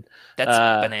slated. That's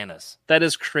bananas. That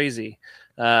is crazy.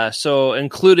 So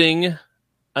including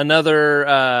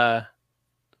another,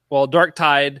 Dark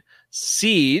Tide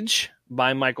Siege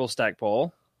by Michael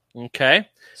Stackpole. Okay.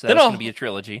 So that's going to be a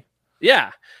trilogy.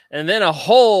 Yeah. And then a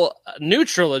whole new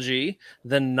trilogy,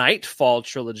 the Nightfall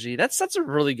trilogy. That's a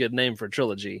really good name for a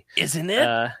trilogy. Isn't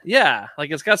it? Yeah.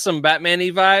 Like it's got some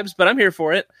Batman-y vibes, but I'm here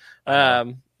for it.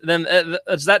 Then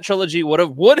that trilogy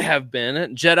would have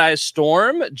been Jedi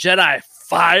Storm, Jedi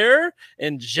Fire,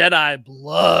 and Jedi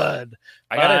Blood.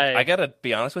 I gotta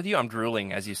be honest with you. I'm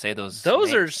drooling as you say those.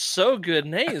 Those names. are so good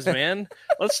names, man.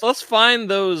 let's find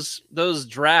those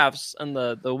drafts on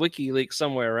the WikiLeaks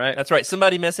somewhere, right? That's right.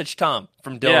 Somebody message Tom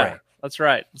from Del Rey. That's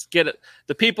right. Let's get it.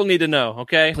 The people need to know.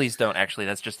 Okay. Please don't. Actually,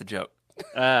 that's just a joke.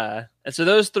 And so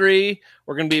those three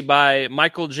were going to be by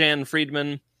Michael Jan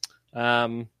Friedman,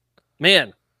 and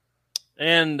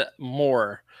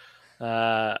more.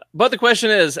 But the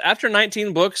question is, after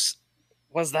 19 books,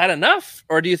 was that enough?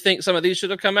 Or do you think some of these should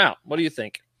have come out? What do you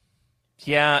think?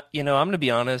 Yeah, I'm going to be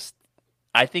honest.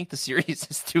 I think the series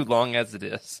is too long as it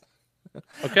is.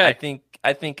 Okay.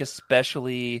 I think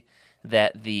especially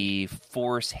that the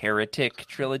Force Heretic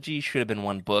trilogy should have been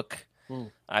one book.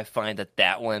 I find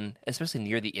that one, especially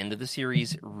near the end of the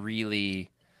series,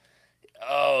 really,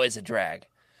 is a drag.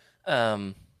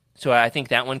 So I think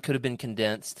that one could have been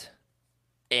condensed.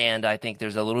 And I think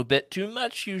there's a little bit too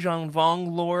much Yuuzhan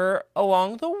Vong lore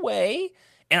along the way.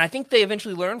 And I think they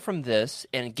eventually learn from this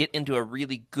and get into a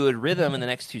really good rhythm in the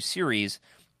next two series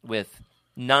with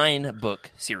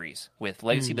 9-book series with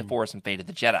Legacy of the Force and Fate of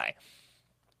the Jedi.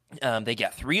 They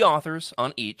got 3 authors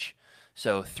on each.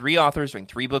 So 3 authors doing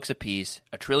 3 books apiece,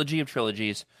 a trilogy of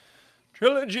trilogies.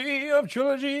 Trilogy of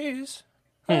trilogies.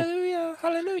 Hallelujah,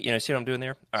 hallelujah. See what I'm doing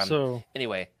there?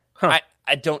 Anyway,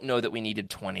 I don't know that we needed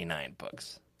 29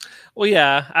 books. Well,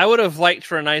 yeah, I would have liked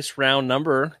for a nice round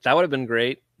number. That would have been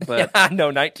great. But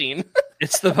no, 19.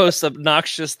 It's the most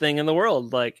obnoxious thing in the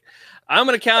world. Like, I'm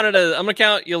gonna count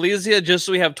Elysia just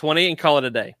so we have 20 and call it a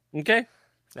day. Okay,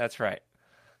 that's right.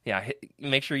 Yeah,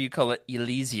 make sure you call it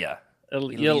Elysia.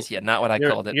 Elysia, not what I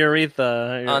called it.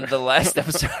 Urethra. On the last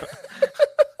episode.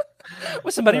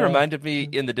 Well, somebody reminded me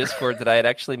in the Discord that I had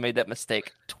actually made that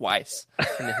mistake twice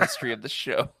in the history of the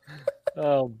show.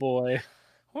 Oh, boy.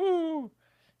 Woo.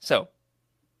 So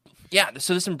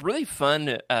there's some really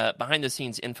fun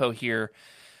behind-the-scenes info here.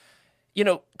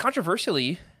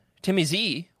 Controversially, Timmy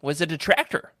Z was a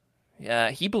detractor.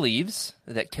 He believes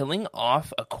that killing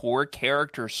off a core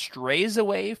character strays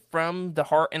away from the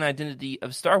heart and identity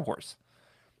of Star Wars.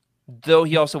 Though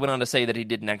he also went on to say that he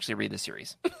didn't actually read the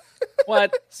series.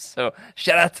 What? So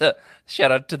shout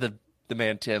out to the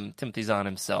man Timothy Zahn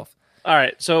himself. All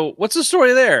right. So what's the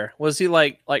story there? Was he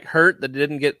like hurt that he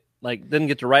didn't get like didn't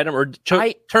get to write them, or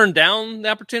turned down the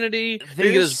opportunity? Did he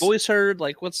get his voice heard?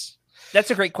 Like, what's?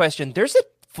 That's a great question. There's a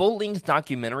full-length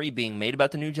documentary being made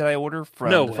about the New Jedi Order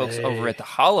from the folks over at the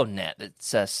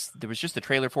HoloNet. There was just a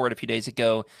trailer for it a few days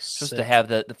ago. Supposed to have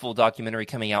the full documentary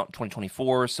coming out in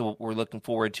 2024, so we're looking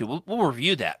forward to. We'll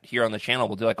review that here on the channel.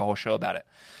 We'll do like a whole show about it.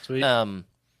 Sweet.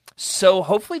 So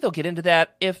hopefully they'll get into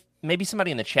that. If maybe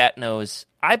somebody in the chat knows,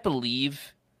 I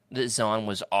believe that Zahn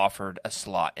was offered a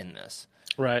slot in this,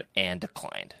 right, and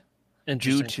declined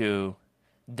due to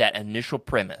that initial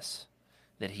premise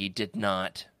that he did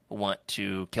not want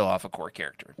to kill off a core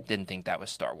character. Didn't think that was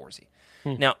Star Warsy.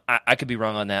 Now, I could be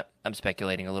wrong on that. I'm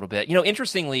speculating a little bit.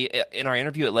 Interestingly, in our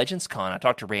interview at Legends Con, I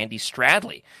talked to Randy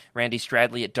Stradley. Randy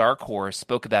Stradley at Dark Horse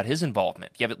spoke about his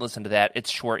involvement. If you haven't listened to that, it's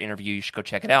a short interview. You should go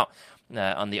check it out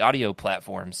on the audio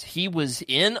platforms. He was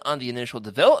in on the initial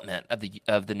development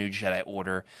of the New Jedi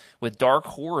Order, with Dark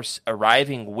Horse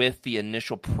arriving with the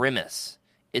initial premise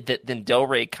that then Del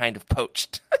Rey kind of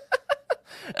poached.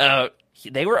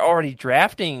 They were already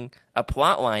drafting a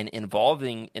plotline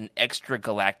involving an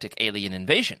extragalactic alien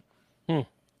invasion.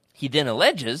 He then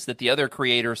alleges that the other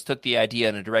creators took the idea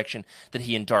in a direction that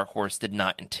he and Dark Horse did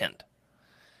not intend.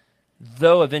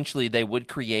 Though eventually they would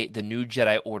create the New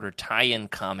Jedi Order tie-in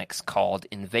comics called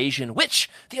Invasion, which,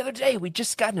 the other day, we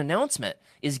just got an announcement,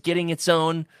 is getting its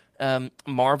own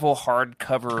Marvel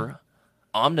hardcover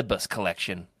omnibus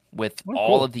collection with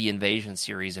all of the Invasion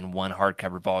series in one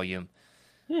hardcover volume.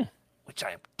 Which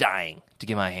I am dying to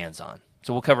get my hands on.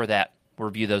 So we'll cover that. We'll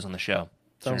review those on the show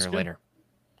sooner or later.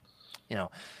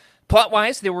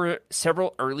 Plot-wise, there were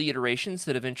several early iterations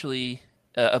that eventually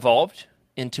evolved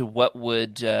into what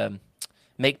would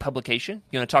make publication.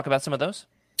 You want to talk about some of those?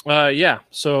 Yeah.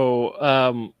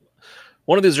 So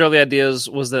one of these early ideas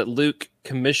was that Luke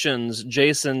commissions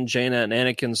Jason, Jaina, and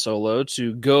Anakin Solo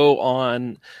to go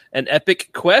on an epic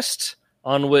quest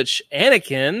on which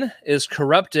Anakin is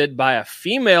corrupted by a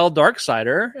female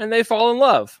Darksider, and they fall in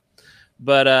love.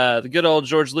 But the good old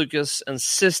George Lucas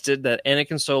insisted that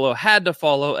Anakin Solo had to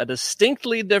follow a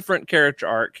distinctly different character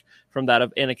arc from that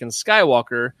of Anakin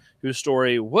Skywalker, whose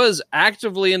story was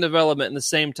actively in development in the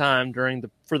same time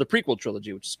for the prequel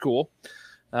trilogy, which is cool.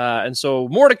 And so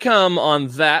more to come on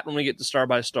that when we get to Star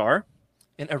by Star.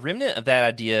 And a remnant of that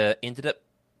idea ended up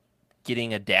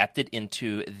getting adapted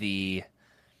into the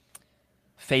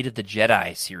Fate of the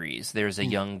Jedi series. There's a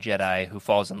young Jedi who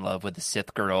falls in love with a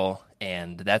Sith girl,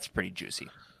 and that's pretty juicy.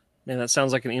 Man, that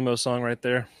sounds like an emo song right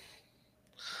there.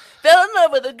 Fell in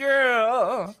love with a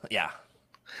girl. Yeah.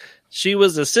 She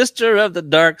was a sister of the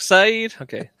dark side.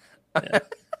 Okay. Yeah,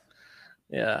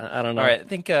 yeah, I don't know. All right, I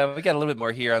think we got a little bit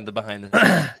more here on the behind the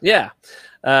scenes.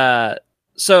 Yeah.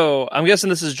 So I'm guessing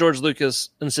this is George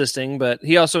Lucas insisting, but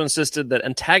he also insisted that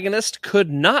antagonists could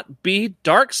not be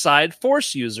dark side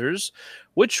Force users,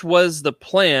 which was the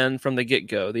plan from the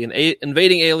get-go. The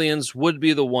invading aliens would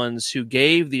be the ones who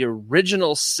gave the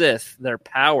original Sith their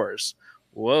powers.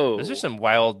 Whoa. Those are some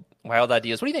wild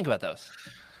ideas. What do you think about those?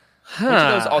 Which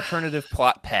of those alternative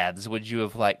plot paths would you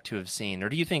have liked to have seen? Or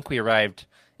do you think we arrived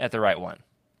at the right one?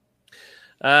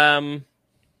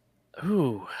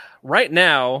 Right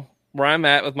now, where I'm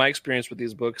at with my experience with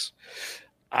these books,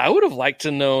 I would have liked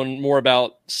to know more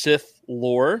about Sith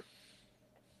lore.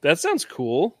 That sounds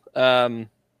cool.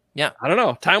 Yeah. I don't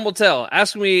know. Time will tell.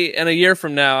 Ask me in a year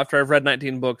from now after I've read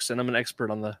 19 books and I'm an expert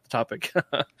on the topic.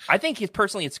 I think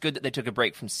personally it's good that they took a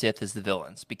break from Sith as the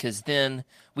villains, because then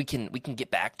we can get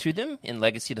back to them in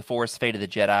Legacy of the Force, Fate of the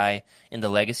Jedi, in the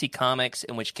Legacy comics,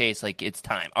 in which case, like, it's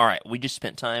time. All right, we just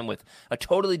spent time with a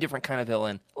totally different kind of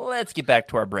villain. Let's get back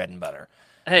to our bread and butter.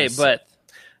 Hey, but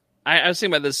I was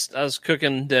thinking about this. I was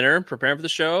cooking dinner, preparing for the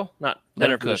show. Not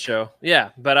dinner for the show. Yeah,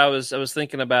 but I was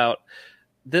thinking about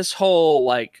this whole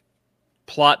like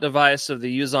plot device of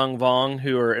the Yuzong Vong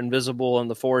who are invisible in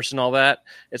the Force and all that.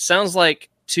 It sounds like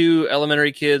two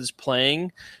elementary kids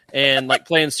playing and like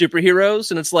playing superheroes,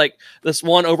 and it's like this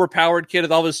one overpowered kid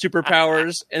with all his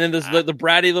superpowers, and then this the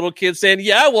bratty little kid saying,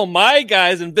 "Yeah, well, my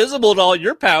guy's invisible to all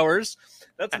your powers."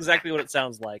 That's exactly what it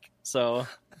sounds like. So.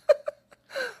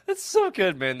 That's so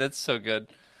good, man. That's so good.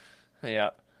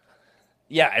 Yeah.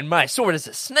 Yeah, and my sword is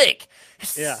a snake.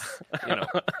 Yeah.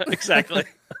 Exactly.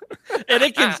 And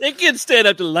it can stand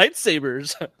up to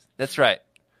lightsabers. That's right.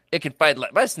 It can fight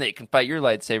my snake can fight your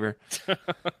lightsaber.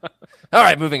 All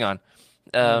right, moving on.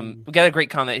 We got a great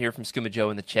comment here from Skooma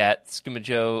Joe in the chat. Skooma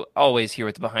Joe, always here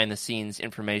with the behind the scenes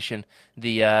information.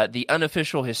 The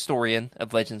unofficial historian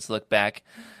of Legends Lookback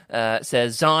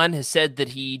says Zahn has said that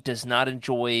he does not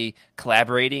enjoy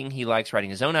collaborating. He likes writing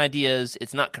his own ideas.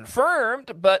 It's not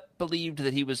confirmed, but believed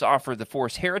that he was offered the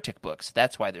Force Heretic books.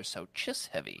 That's why they're so chiss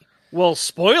heavy. Well,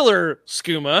 spoiler,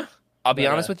 Skooma. I'll be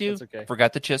honest with you, that's okay.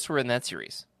 forgot the Chiss were in that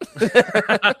series.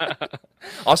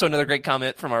 Also, another great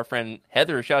comment from our friend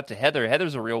Heather. Shout out to Heather.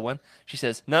 Heather's a real one. She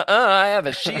says, "Nuh-uh, I have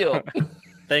a shield."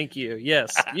 Thank you.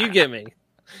 Yes, you get me.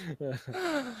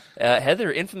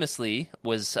 Heather infamously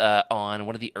was on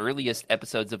one of the earliest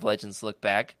episodes of Legends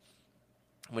Lookback,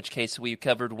 in which case we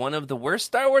covered one of the worst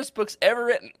Star Wars books ever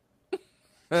written,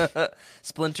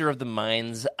 Splinter of the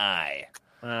Mind's Eye.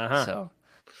 So,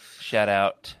 shout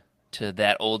out to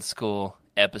that old school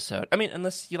episode. I mean,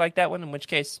 unless you like that one, in which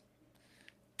case,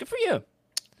 good for you.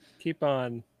 Keep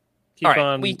on. All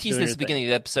right, we teased this at the beginning of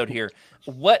the episode here.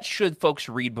 What should folks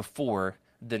read before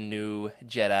the new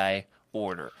Jedi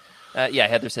Order? Yeah,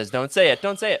 Heather says, don't say it.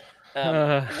 Don't say it.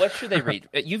 What should they read?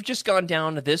 You've just gone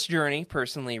down this journey,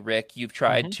 personally, Rick. You've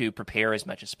tried to prepare as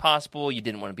much as possible. You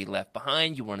didn't want to be left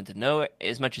behind. You wanted to know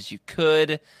as much as you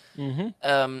could.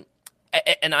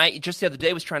 And I, just the other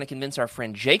day, was trying to convince our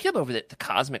friend Jacob over at the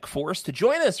Cosmic Force to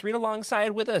join us, read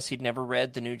alongside with us. He'd never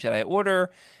read the new Jedi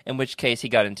Order, in which case he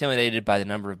got intimidated by the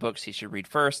number of books he should read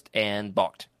first and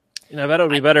balked. I bet it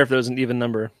would be better if there was an even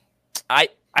number. I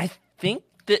think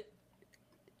that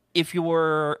if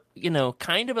you're,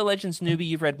 kind of a Legends newbie,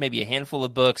 you've read maybe a handful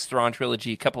of books, Thrawn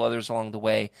Trilogy, a couple others along the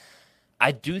way,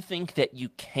 I do think that you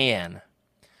can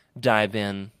dive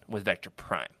in with Vector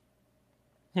Prime.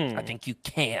 I think you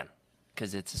can,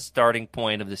 because it's a starting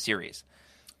point of the series.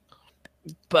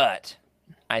 But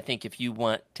I think if you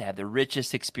want to have the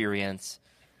richest experience,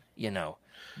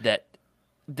 that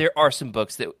there are some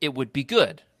books that it would be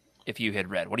good if you had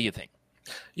read. What do you think?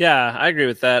 Yeah, I agree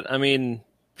with that. I mean,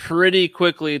 pretty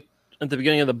quickly at the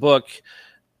beginning of the book,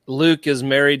 Luke is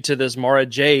married to this Mara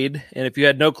Jade, and if you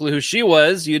had no clue who she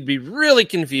was, you'd be really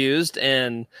confused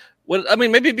and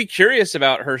maybe be curious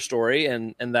about her story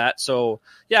and that. So,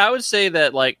 yeah, I would say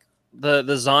that like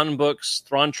the Zahn books,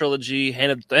 Thrawn Trilogy,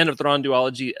 Hand of Thrawn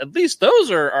duology, at least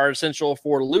those are essential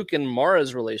for Luke and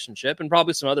Mara's relationship, and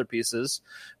probably some other pieces.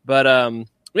 But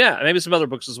yeah, maybe some other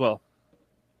books as well.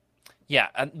 Yeah,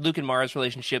 Luke and Mara's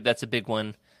relationship, that's a big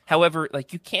one. However,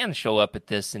 like, you can show up at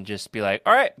this and just be like,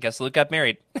 all right, guess Luke got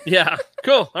married. Yeah,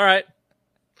 cool, all right.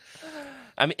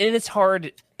 I mean, and it's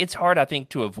hard, I think,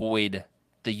 to avoid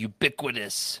the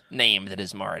ubiquitous name that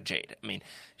is Mara Jade. I mean,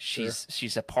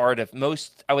 she's a part of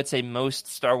most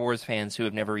Star Wars fans who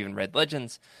have never even read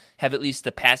Legends have at least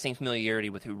the passing familiarity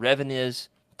with who Revan is,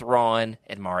 Thrawn,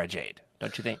 and Mara Jade.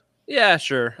 Don't you think? Yeah,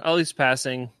 sure. At least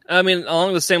passing. I mean,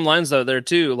 along the same lines, though, there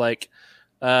too, like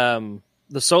the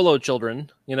Solo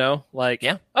children, like,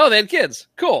 yeah. Oh, they had kids.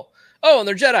 Cool. Oh, and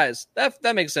they're Jedis.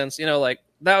 That makes sense. Like,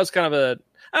 that was kind of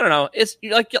I don't know. It's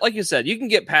like you said, you can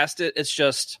get past it. It's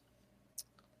just,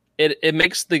 it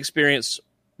makes the experience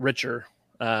richer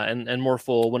and more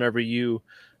full whenever you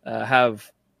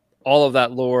have all of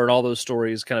that lore and all those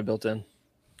stories kind of built in.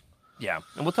 Yeah,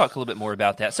 and we'll talk a little bit more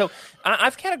about that. So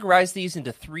I've categorized these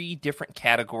into 3 different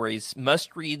categories: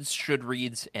 must-reads,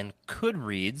 should-reads, and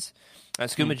could-reads.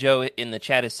 Skooma Joe in the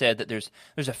chat has said that there's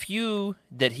a few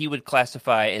that he would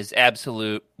classify as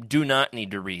absolute do not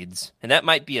need to reads, and that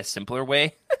might be a simpler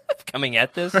way of coming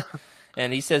at this.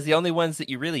 And he says the only ones that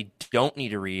you really don't need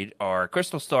to read are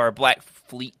Crystal Star, Black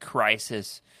Fleet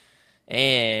Crisis,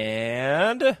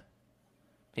 and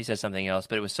he says something else,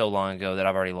 but it was so long ago that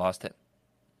I've already lost it.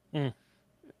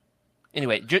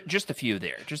 Anyway, just a few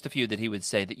there. Just a few that he would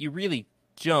say that you really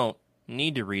don't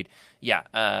need to read.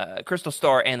 Yeah, Crystal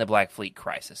Star and the Black Fleet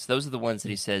Crisis. Those are the ones that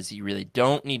he says you really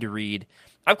don't need to read.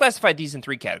 I've classified these in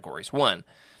 3 categories. 1,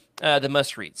 the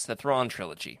must-reads, the Thrawn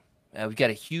Trilogy. We've got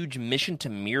a huge mission to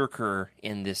Mirror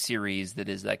in this series that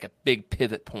is like a big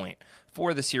pivot point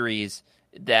for the series.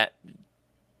 That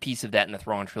piece of that in the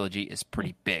Thrawn Trilogy is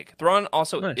pretty big. Thrawn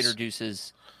also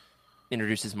introduces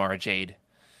Mara Jade.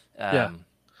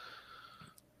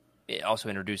 It also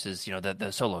introduces,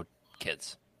 the Solo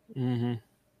kids. Mm-hmm.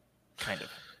 Kind of.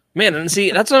 Man, and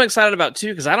see, that's what I'm excited about, too,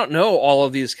 because I don't know all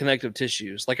of these connective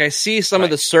tissues. Like, I see some of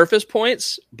the surface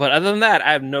points, but other than that,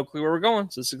 I have no clue where we're going,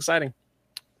 so it's exciting.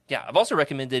 Yeah, I've also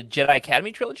recommended Jedi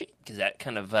Academy Trilogy, because that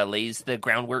kind of lays the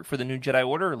groundwork for the new Jedi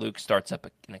Order. Luke starts up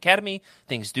an academy.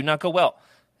 Things do not go well.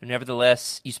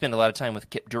 Nevertheless, you spend a lot of time with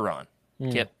Kip Duran.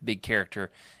 Kip, big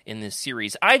character in this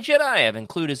series. Jedi I've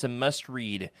included as a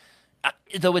must-read,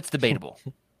 though it's debatable.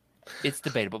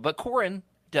 But Corrin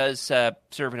does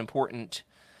serve an important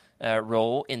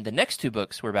role in the next 2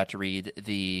 books we're about to read,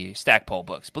 the Stackpole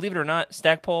books. Believe it or not,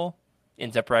 Stackpole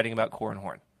ends up writing about Corrin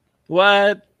Horn.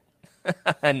 What?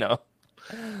 I know.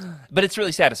 But it's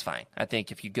really satisfying, I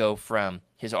think, if you go from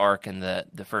his arc in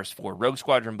the first 4 Rogue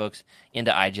Squadron books into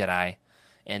Jedi,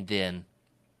 and then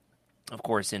of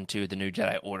course, into the New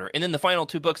Jedi Order. And then the final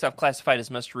 2 books I've classified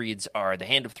as must-reads are The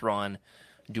Hand of Thrawn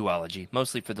duology,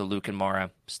 mostly for the Luke and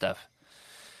Mara stuff.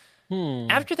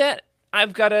 After that,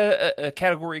 I've got a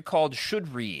category called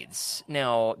should reads.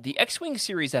 Now, the X-Wing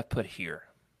series I've put here,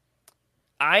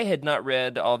 I had not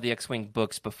read all the X-Wing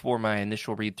books before my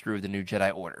initial read through of the New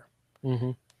Jedi Order.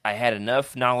 Mm-hmm. I had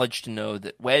enough knowledge to know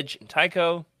that Wedge and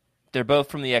Tycho, they're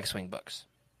both from the X-Wing books.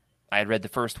 I had read the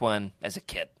first one as a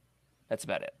kid. That's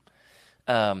about it.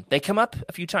 They come up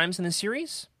a few times in the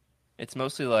series. It's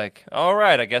mostly like, all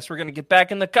right, I guess we're going to get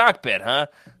back in the cockpit, huh?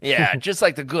 Yeah, just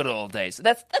like the good old days.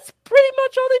 That's pretty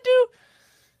much all they do,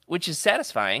 which is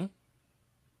satisfying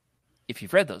if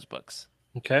you've read those books.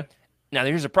 Okay. Now,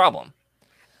 here's a problem.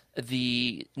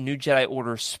 The New Jedi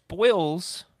Order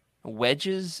spoils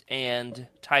Wedge's and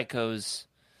Tycho's,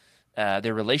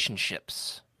 their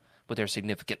relationships with their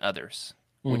significant others,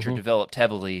 which are developed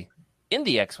heavily in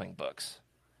the X-Wing books,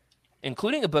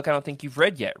 including a book I don't think you've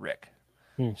read yet, Rick.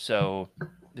 So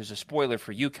there's a spoiler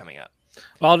for you coming up.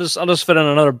 Well, I'll just fit in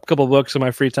another couple books in my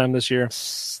free time this year.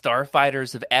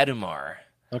 Starfighters of Adumar.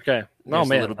 Okay. There's Oh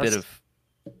man, a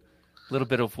little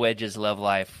bit of Wedge's love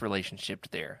life relationship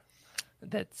there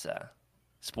that's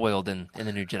spoiled in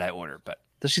the New Jedi Order. But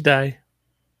does she die?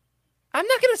 I'm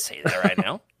not going to say that right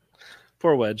now.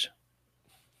 Poor Wedge.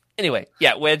 Anyway,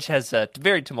 yeah, Wedge has a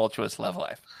very tumultuous love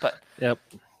life, but Yep.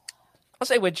 I'll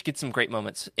say Wedge gets some great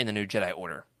moments in the New Jedi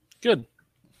Order. Good.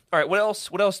 All right, what else?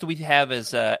 What else do we have as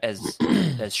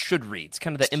should reads?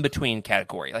 Kind of the in between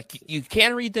category. Like you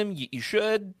can read them, you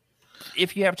should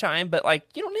if you have time, but like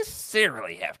you don't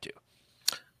necessarily have to.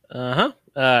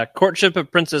 Courtship of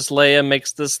Princess Leia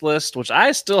makes this list, which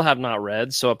I still have not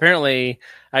read. So apparently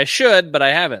I should, but I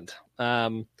haven't.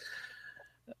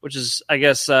 Which is, I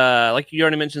guess, like you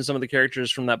already mentioned, some of the characters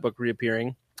from that book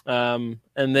reappearing. And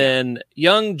then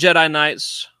Young Jedi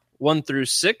Knights 1 through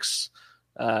 6.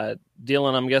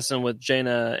 Dealing, I'm guessing, with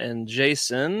Jaina and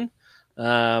Jason.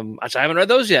 Actually, I haven't read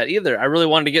those yet either. I really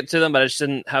wanted to get to them, but I just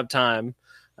didn't have time.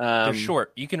 They're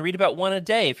short. You can read about one a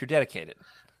day if you're dedicated.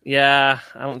 Yeah,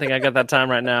 I don't think I got that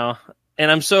time right now.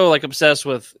 And I'm so obsessed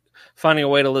with finding a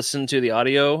way to listen to the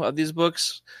audio of these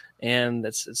books, and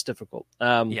it's difficult.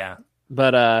 Yeah.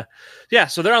 But yeah,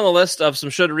 so they're on the list of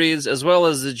some should reads, as well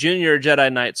as the Junior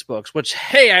Jedi Knights books, which,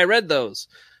 hey, I read those.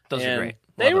 Those are great.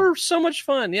 They were so much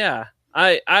fun, yeah.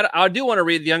 I do want to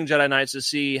read the Young Jedi Knights to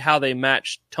see how they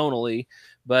match tonally,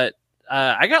 but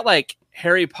I got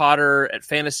Harry Potter at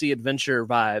fantasy adventure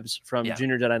vibes from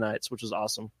Junior Jedi Knights, which is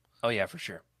awesome. Oh yeah, for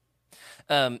sure.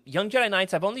 Young Jedi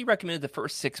Knights, I've only recommended the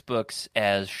first 6 books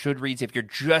as should reads if you're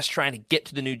just trying to get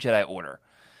to the New Jedi Order,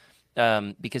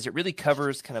 because it really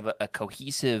covers kind of a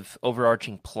cohesive,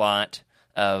 overarching plot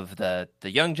of the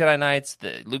Young Jedi Knights,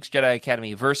 the Luke's Jedi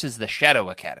Academy versus the Shadow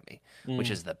Academy, which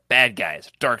is the bad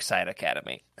guys, Dark Side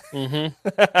Academy.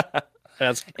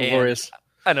 That's glorious.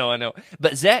 I know.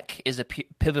 But Zek is a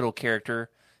pivotal character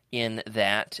in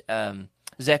that.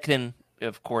 Zek then,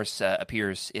 of course,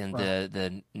 appears in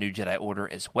the New Jedi Order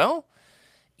as well.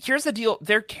 Here's the deal.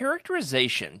 Their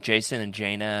characterization, Jason and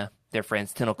Jaina, their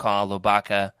friends Tenoka,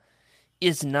 Lobaka,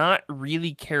 is not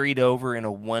really carried over in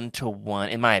a one-to-one,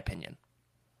 in my opinion.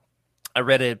 I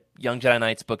read a Young Jedi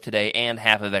Knights book today and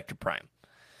half of Vector Prime.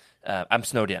 I'm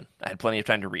snowed in. I had plenty of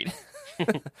time to read.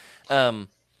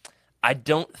 I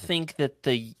don't think that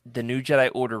the New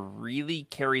Jedi Order really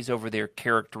carries over their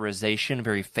characterization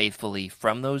very faithfully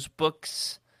from those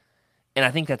books, and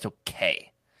I think that's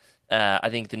okay. I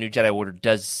think the New Jedi Order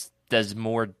does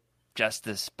more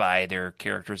justice by their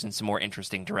characters in some more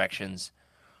interesting directions,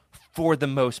 for the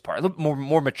most part, a little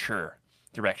more mature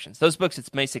directions. Those books, it's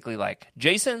basically like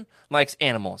Jason likes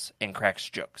animals and cracks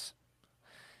jokes.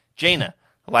 Jaina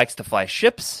likes to fly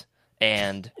ships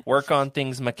and work on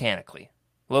things mechanically.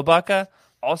 Lobaka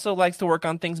also likes to work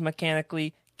on things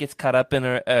mechanically, gets caught up in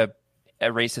a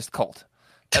racist cult.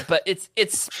 But it's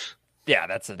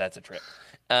that's a trip.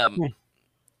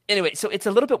 Anyway, so it's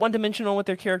a little bit one-dimensional with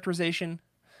their characterization.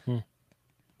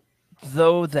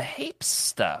 Though the Hape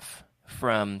stuff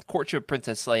from Courtship of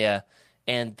Princess Leia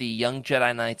and the Young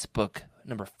Jedi Knights book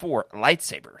number 4,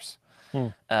 Lightsabers,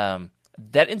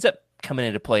 that ends up coming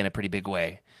into play in a pretty big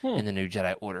way in the New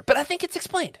Jedi Order. But I think it's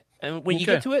explained. And when you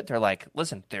get to it, they're like,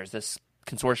 listen, there's this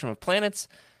consortium of planets.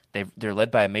 They're led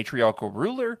by a matriarchal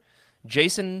ruler.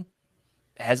 Jason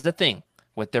has the thing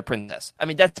with their princess. I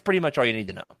mean, that's pretty much all you need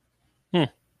to know.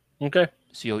 Okay.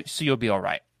 So you'll be all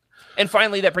right. And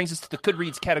finally, that brings us to the Could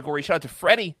Reads category. Shout out to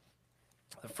Freddie.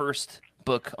 The first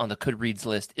book on the Could Reads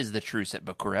list is The Truce at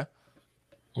Bakura.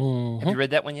 Have you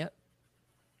read that one yet?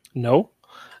 No.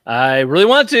 I really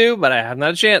want to, but I have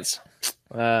not a chance.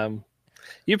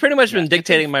 You've pretty much been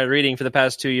dictating my reading for the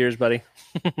past 2 years, buddy.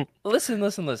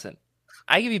 Listen.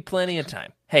 I give you plenty of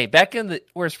time. Hey,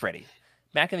 where's Freddie?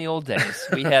 Back in the old days,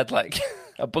 we had like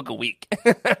a book a week.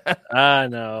 I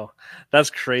know. That's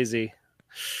crazy.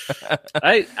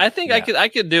 I think I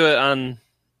could do it on.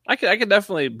 I could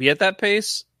definitely be at that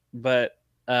pace, but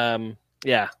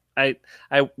yeah. I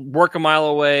work a mile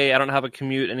away. I don't have a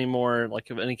commute anymore, like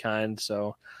of any kind.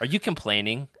 So, are you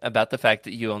complaining about the fact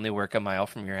that you only work a mile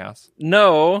from your house?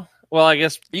 No. Well, I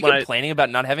guess are you complaining about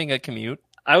not having a commute?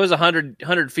 I was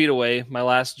 100 feet away, my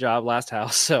last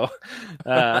house. So,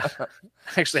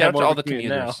 actually, have more all the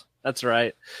commuters now. That's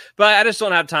right. But I just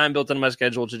don't have time built into my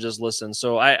schedule to just listen.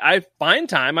 So I find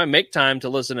time. I make time to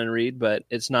listen and read, but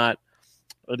it's not.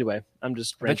 Anyway, I'm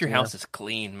just. I bet your house is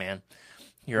clean, man.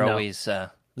 You're always.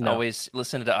 Always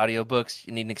listen to audiobooks.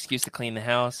 You need an excuse to clean the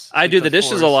house. I do the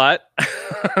dishes a lot.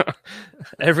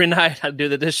 Every night I do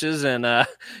the dishes and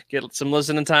get some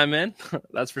listening time in.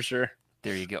 That's for sure.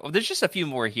 There you go. Well, there's just a few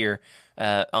more here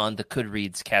on the Could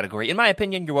Reads category. In my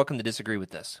opinion, you're welcome to disagree with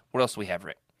this. What else do we have,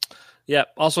 Rick? Yeah.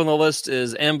 Also on the list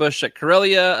is Ambush at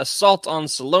Corellia, Assault on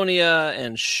Salonia,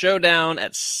 and Showdown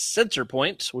at Center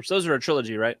Point, which those are a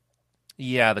trilogy, right?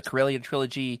 Yeah, the Corellia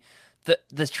trilogy.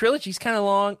 The trilogy's kind of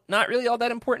long, not really all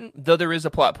that important, though there is a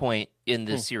plot point in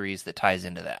this series that ties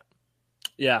into that.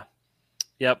 Yeah.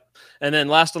 Yep. And then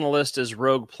last on the list is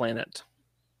Rogue Planet.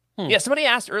 Yeah, somebody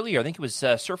asked earlier, I think it was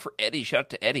Surfer Eddie, shout out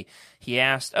to Eddie. He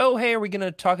asked, oh, hey, are we going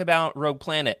to talk about Rogue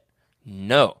Planet?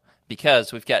 No,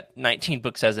 because we've got 19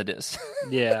 books as it is.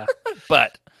 Yeah.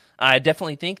 But I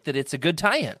definitely think that it's a good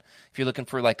tie-in. If you're looking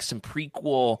for like a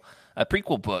prequel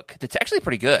book that's actually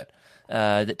pretty good.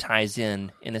 That ties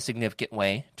in a significant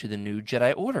way to the new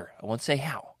Jedi Order. I won't say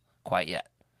how quite yet.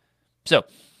 So,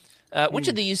 which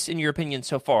of these, in your opinion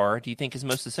so far, do you think is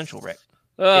most essential, Rick?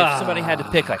 If somebody had to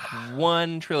pick like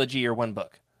one trilogy or one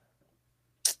book.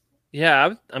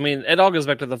 Yeah, I mean, it all goes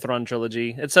back to the Thrawn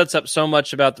trilogy. It sets up so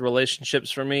much about the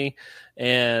relationships for me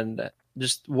and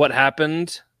just what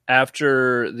happened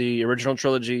after the original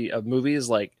trilogy of movies.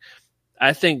 Like,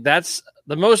 I think that's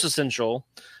the most essential.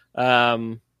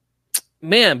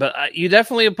 Man, but you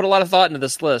definitely put a lot of thought into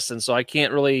this list, and so I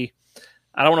can't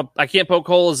poke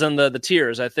holes in the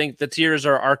tiers. I think the tiers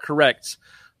are correct.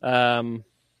 I'd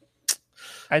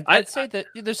say that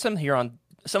there's some on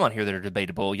here that are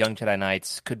debatable. Young Jedi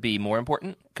Knights could be more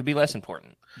important, could be less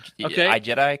important. Okay,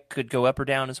 iJedi could go up or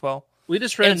down as well. We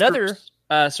just read another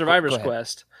Survivor's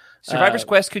Quest. Survivor's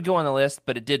Quest could go on the list,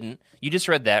 but it didn't. You just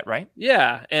read that, right?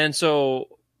 Yeah, and so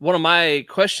one of my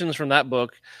questions from that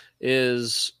book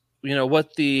is,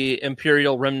 what the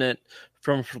Imperial remnant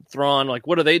from Thrawn, like,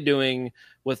 what are they doing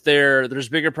with there's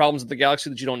bigger problems in the galaxy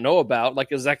that you don't know about?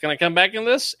 Like, is that going to come back in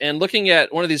this? And looking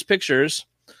at one of these pictures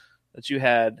that you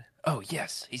had. Oh,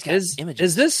 yes. He's got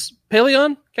images. Is this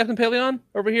Paleon? Captain Paleon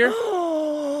over here?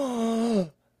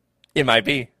 It might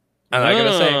be. I'm not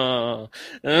going to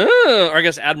say. Or I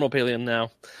guess Admiral Paleon now.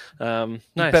 Nice.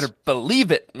 You better believe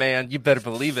it, man. You better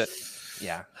believe it.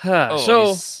 Yeah.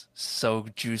 He's so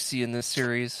juicy in this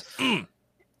series.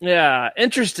 Yeah,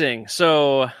 interesting.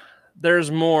 So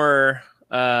there's more.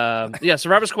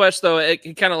 Survivor's Quest, though,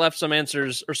 it kind of left some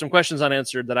answers or some questions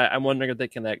unanswered that I'm wondering if they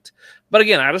connect. But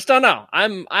again, I just don't know.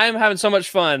 I'm having so much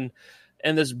fun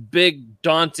in this big,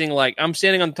 daunting, like, I'm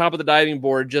standing on top of the diving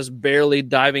board, just barely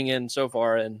diving in so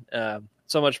far, and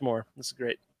so much more. This is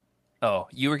great. Oh,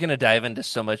 you were going to dive into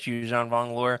so much Yuuzhan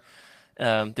Vong lore.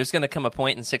 There's going to come a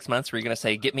point in 6 months where you're going to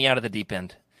say, get me out of the deep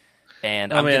end.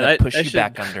 And I'm going to push you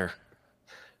back under.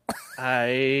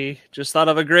 I just thought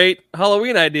of a great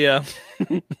Halloween idea.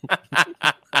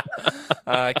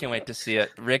 I can't wait to see it.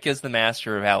 Rick is the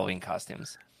master of Halloween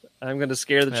costumes. I'm going to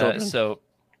scare the children.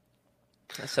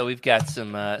 So we've got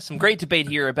some great debate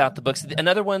here about the books.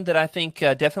 Another one that I think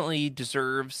definitely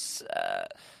deserves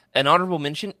an honorable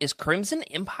mention is Crimson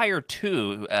Empire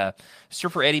 2.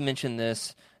 Surfer Eddie mentioned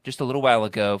this just a little while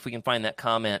ago. If we can find that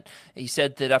comment, he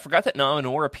said that I forgot that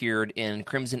Nominor appeared in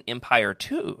Crimson Empire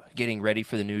 2, getting ready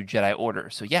for the new Jedi Order.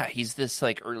 So yeah, he's this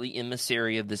like early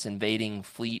emissary of this invading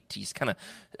fleet. He's kind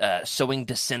of sowing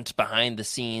dissent behind the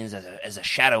scenes as a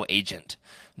shadow agent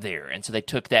there. And so they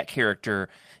took that character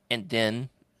and then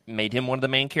made him one of the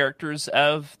main characters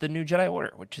of the new Jedi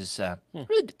Order, which is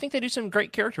really think they do some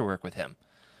great character work with him.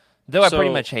 Though I pretty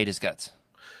much hate his guts.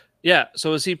 Yeah, so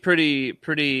was he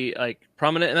pretty like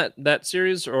prominent in that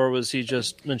series, or was he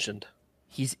just mentioned?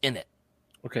 He's in it.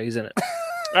 Okay, he's in it.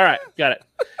 All right, got it.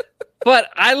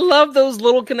 But I love those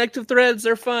little connective threads.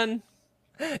 They're fun.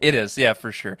 It is, yeah,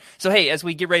 for sure. So hey, as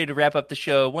we get ready to wrap up the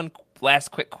show, one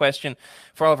last quick question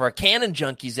for all of our canon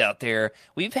junkies out there.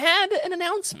 We've had an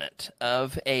announcement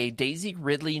of a Daisy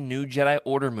Ridley new Jedi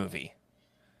Order movie.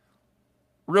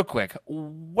 Real quick,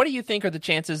 what do you think are the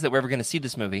chances that we're ever going to see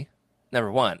this movie?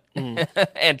 Number one.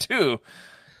 And two,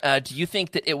 do you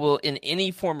think that it will in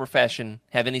any form or fashion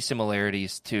have any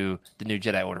similarities to the new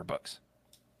Jedi Order books?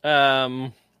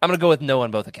 I'm going to go with no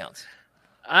on both accounts.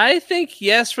 I think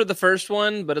yes for the first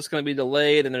one, but it's going to be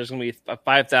delayed, and there's going to be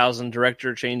 5,000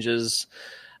 director changes.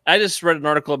 I just read an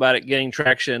article about it getting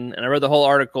traction, and I read the whole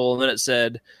article, and then it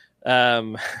said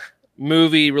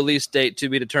movie release date to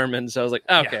be determined. So I was like,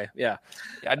 oh, okay, yeah.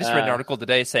 I just read an article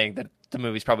today saying that the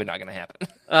movie's probably not going to happen.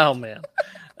 Oh, man.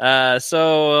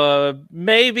 So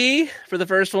maybe for the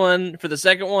first one. For the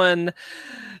second one,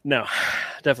 no,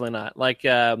 definitely not. Like,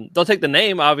 they'll take the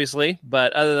name, obviously,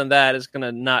 but other than that, it's going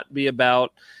to not be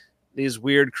about these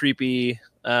weird, creepy,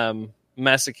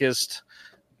 masochist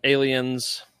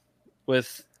aliens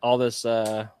with all this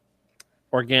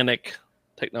organic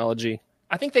technology.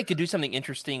 I think they could do something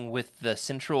interesting with the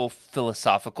central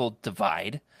philosophical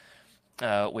divide,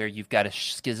 where you've got a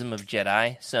schism of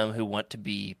Jedi, some who want to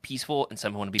be peaceful and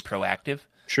some who want to be proactive.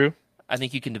 True. I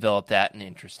think you can develop that in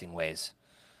interesting ways.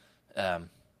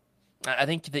 I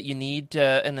think that you need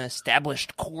an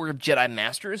established core of Jedi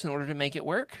Masters in order to make it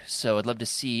work. So I'd love to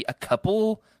see a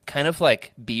couple kind of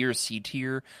like B or C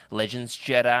tier Legends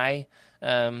Jedi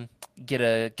get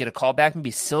a call back.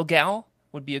 Maybe Silgal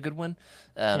would be a good one.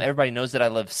 Everybody knows that I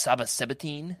love Saba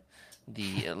Sabatine,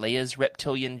 the Leia's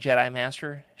reptilian Jedi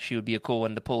Master. She would be a cool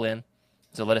one to pull in.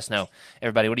 So let us know,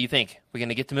 everybody. What do you think? We're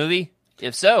gonna get the movie?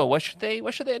 If so, what should they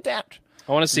adapt?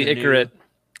 I want to see Ikarit.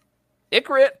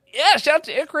 Ikarit, yeah! Shout out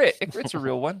to Ikarit. Ikarit's a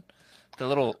real one. The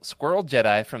little squirrel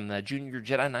Jedi from the Junior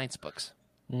Jedi Knights books.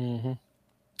 Mm-hmm.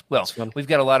 Well, we've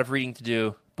got a lot of reading to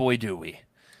do. Boy, do we!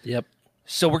 Yep.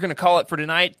 So we're going to call it for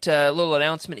tonight. A little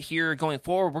announcement here going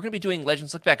forward. We're going to be doing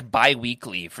Legends Lookback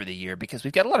bi-weekly for the year because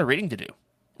we've got a lot of reading to do.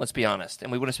 Let's be honest.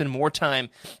 And we want to spend more time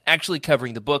actually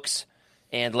covering the books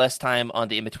and less time on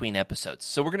the in-between episodes.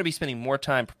 So we're going to be spending more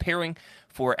time preparing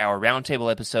for our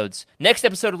roundtable episodes. Next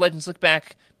episode of Legends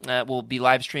Lookback will be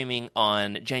live streaming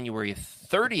on January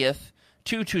 30th,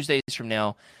 2 Tuesdays from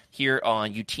now, here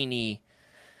on the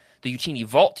Utini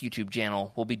Vault YouTube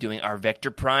channel. We'll be doing our Vector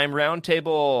Prime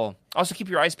Roundtable. Also, keep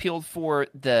your eyes peeled for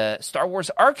the Star Wars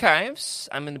Archives.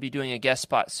 I'm going to be doing a guest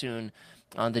spot soon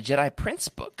on the Jedi Prince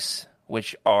books,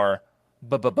 which are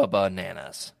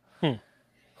bananas.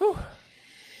 Whew.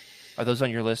 Are those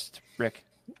on your list, Rick?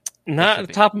 Not at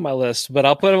the top of my list, but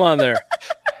I'll put them on there.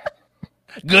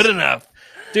 Good enough.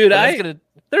 Dude,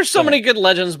 there's so many good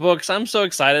Legends books. I'm so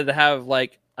excited to have,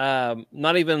 like, I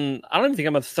don't even think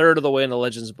I'm a third of the way into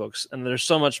Legends books, and there's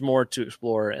so much more to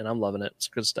explore, and I'm loving it. It's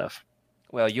good stuff.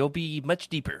 Well, you'll be much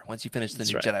deeper once you finish the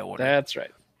new Jedi Order. That's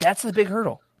right. That's the big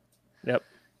hurdle. Yep.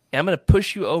 And I'm going to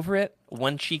push you over it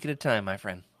one cheek at a time, my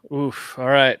friend. Oof. All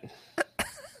right.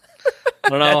 I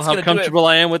don't know how comfortable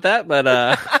I am with that, but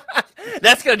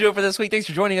that's going to do it for this week. Thanks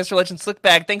for joining us for Legends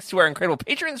Lookback. Thanks to our incredible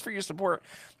patrons for your support.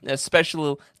 A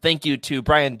special thank you to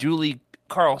Brian Dooley,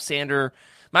 Carl Sander,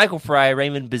 Michael Fry,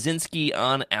 Raymond Bazinski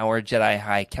on our Jedi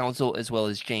High Council, as well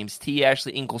as James T.,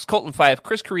 Ashley Ingalls, Colton 5,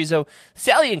 Chris Carrizo,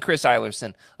 Sally and Chris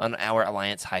Eilerson on our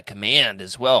Alliance High Command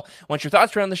as well. Want your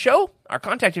thoughts around the show? Our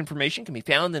contact information can be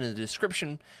found in the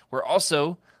description. We're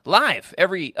also live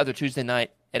every other Tuesday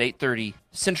night at 8:30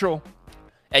 Central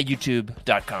at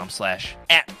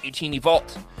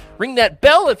youtube.com/@UtiniVault. Ring that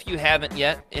bell if you haven't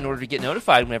yet in order to get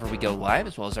notified whenever we go live,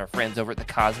 as well as our friends over at the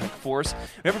Cosmic Force.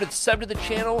 Remember to sub to the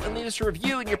channel and leave us a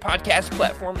review in your podcast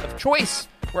platform of choice.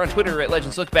 We're on Twitter at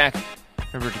Legends Lookback.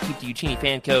 Remember to keep the Utini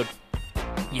fan code.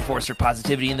 You force for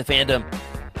positivity in the fandom.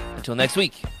 Until next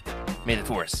week, may the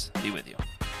Force be with you.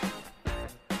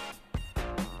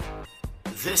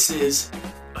 This is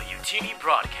a Utini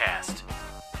broadcast.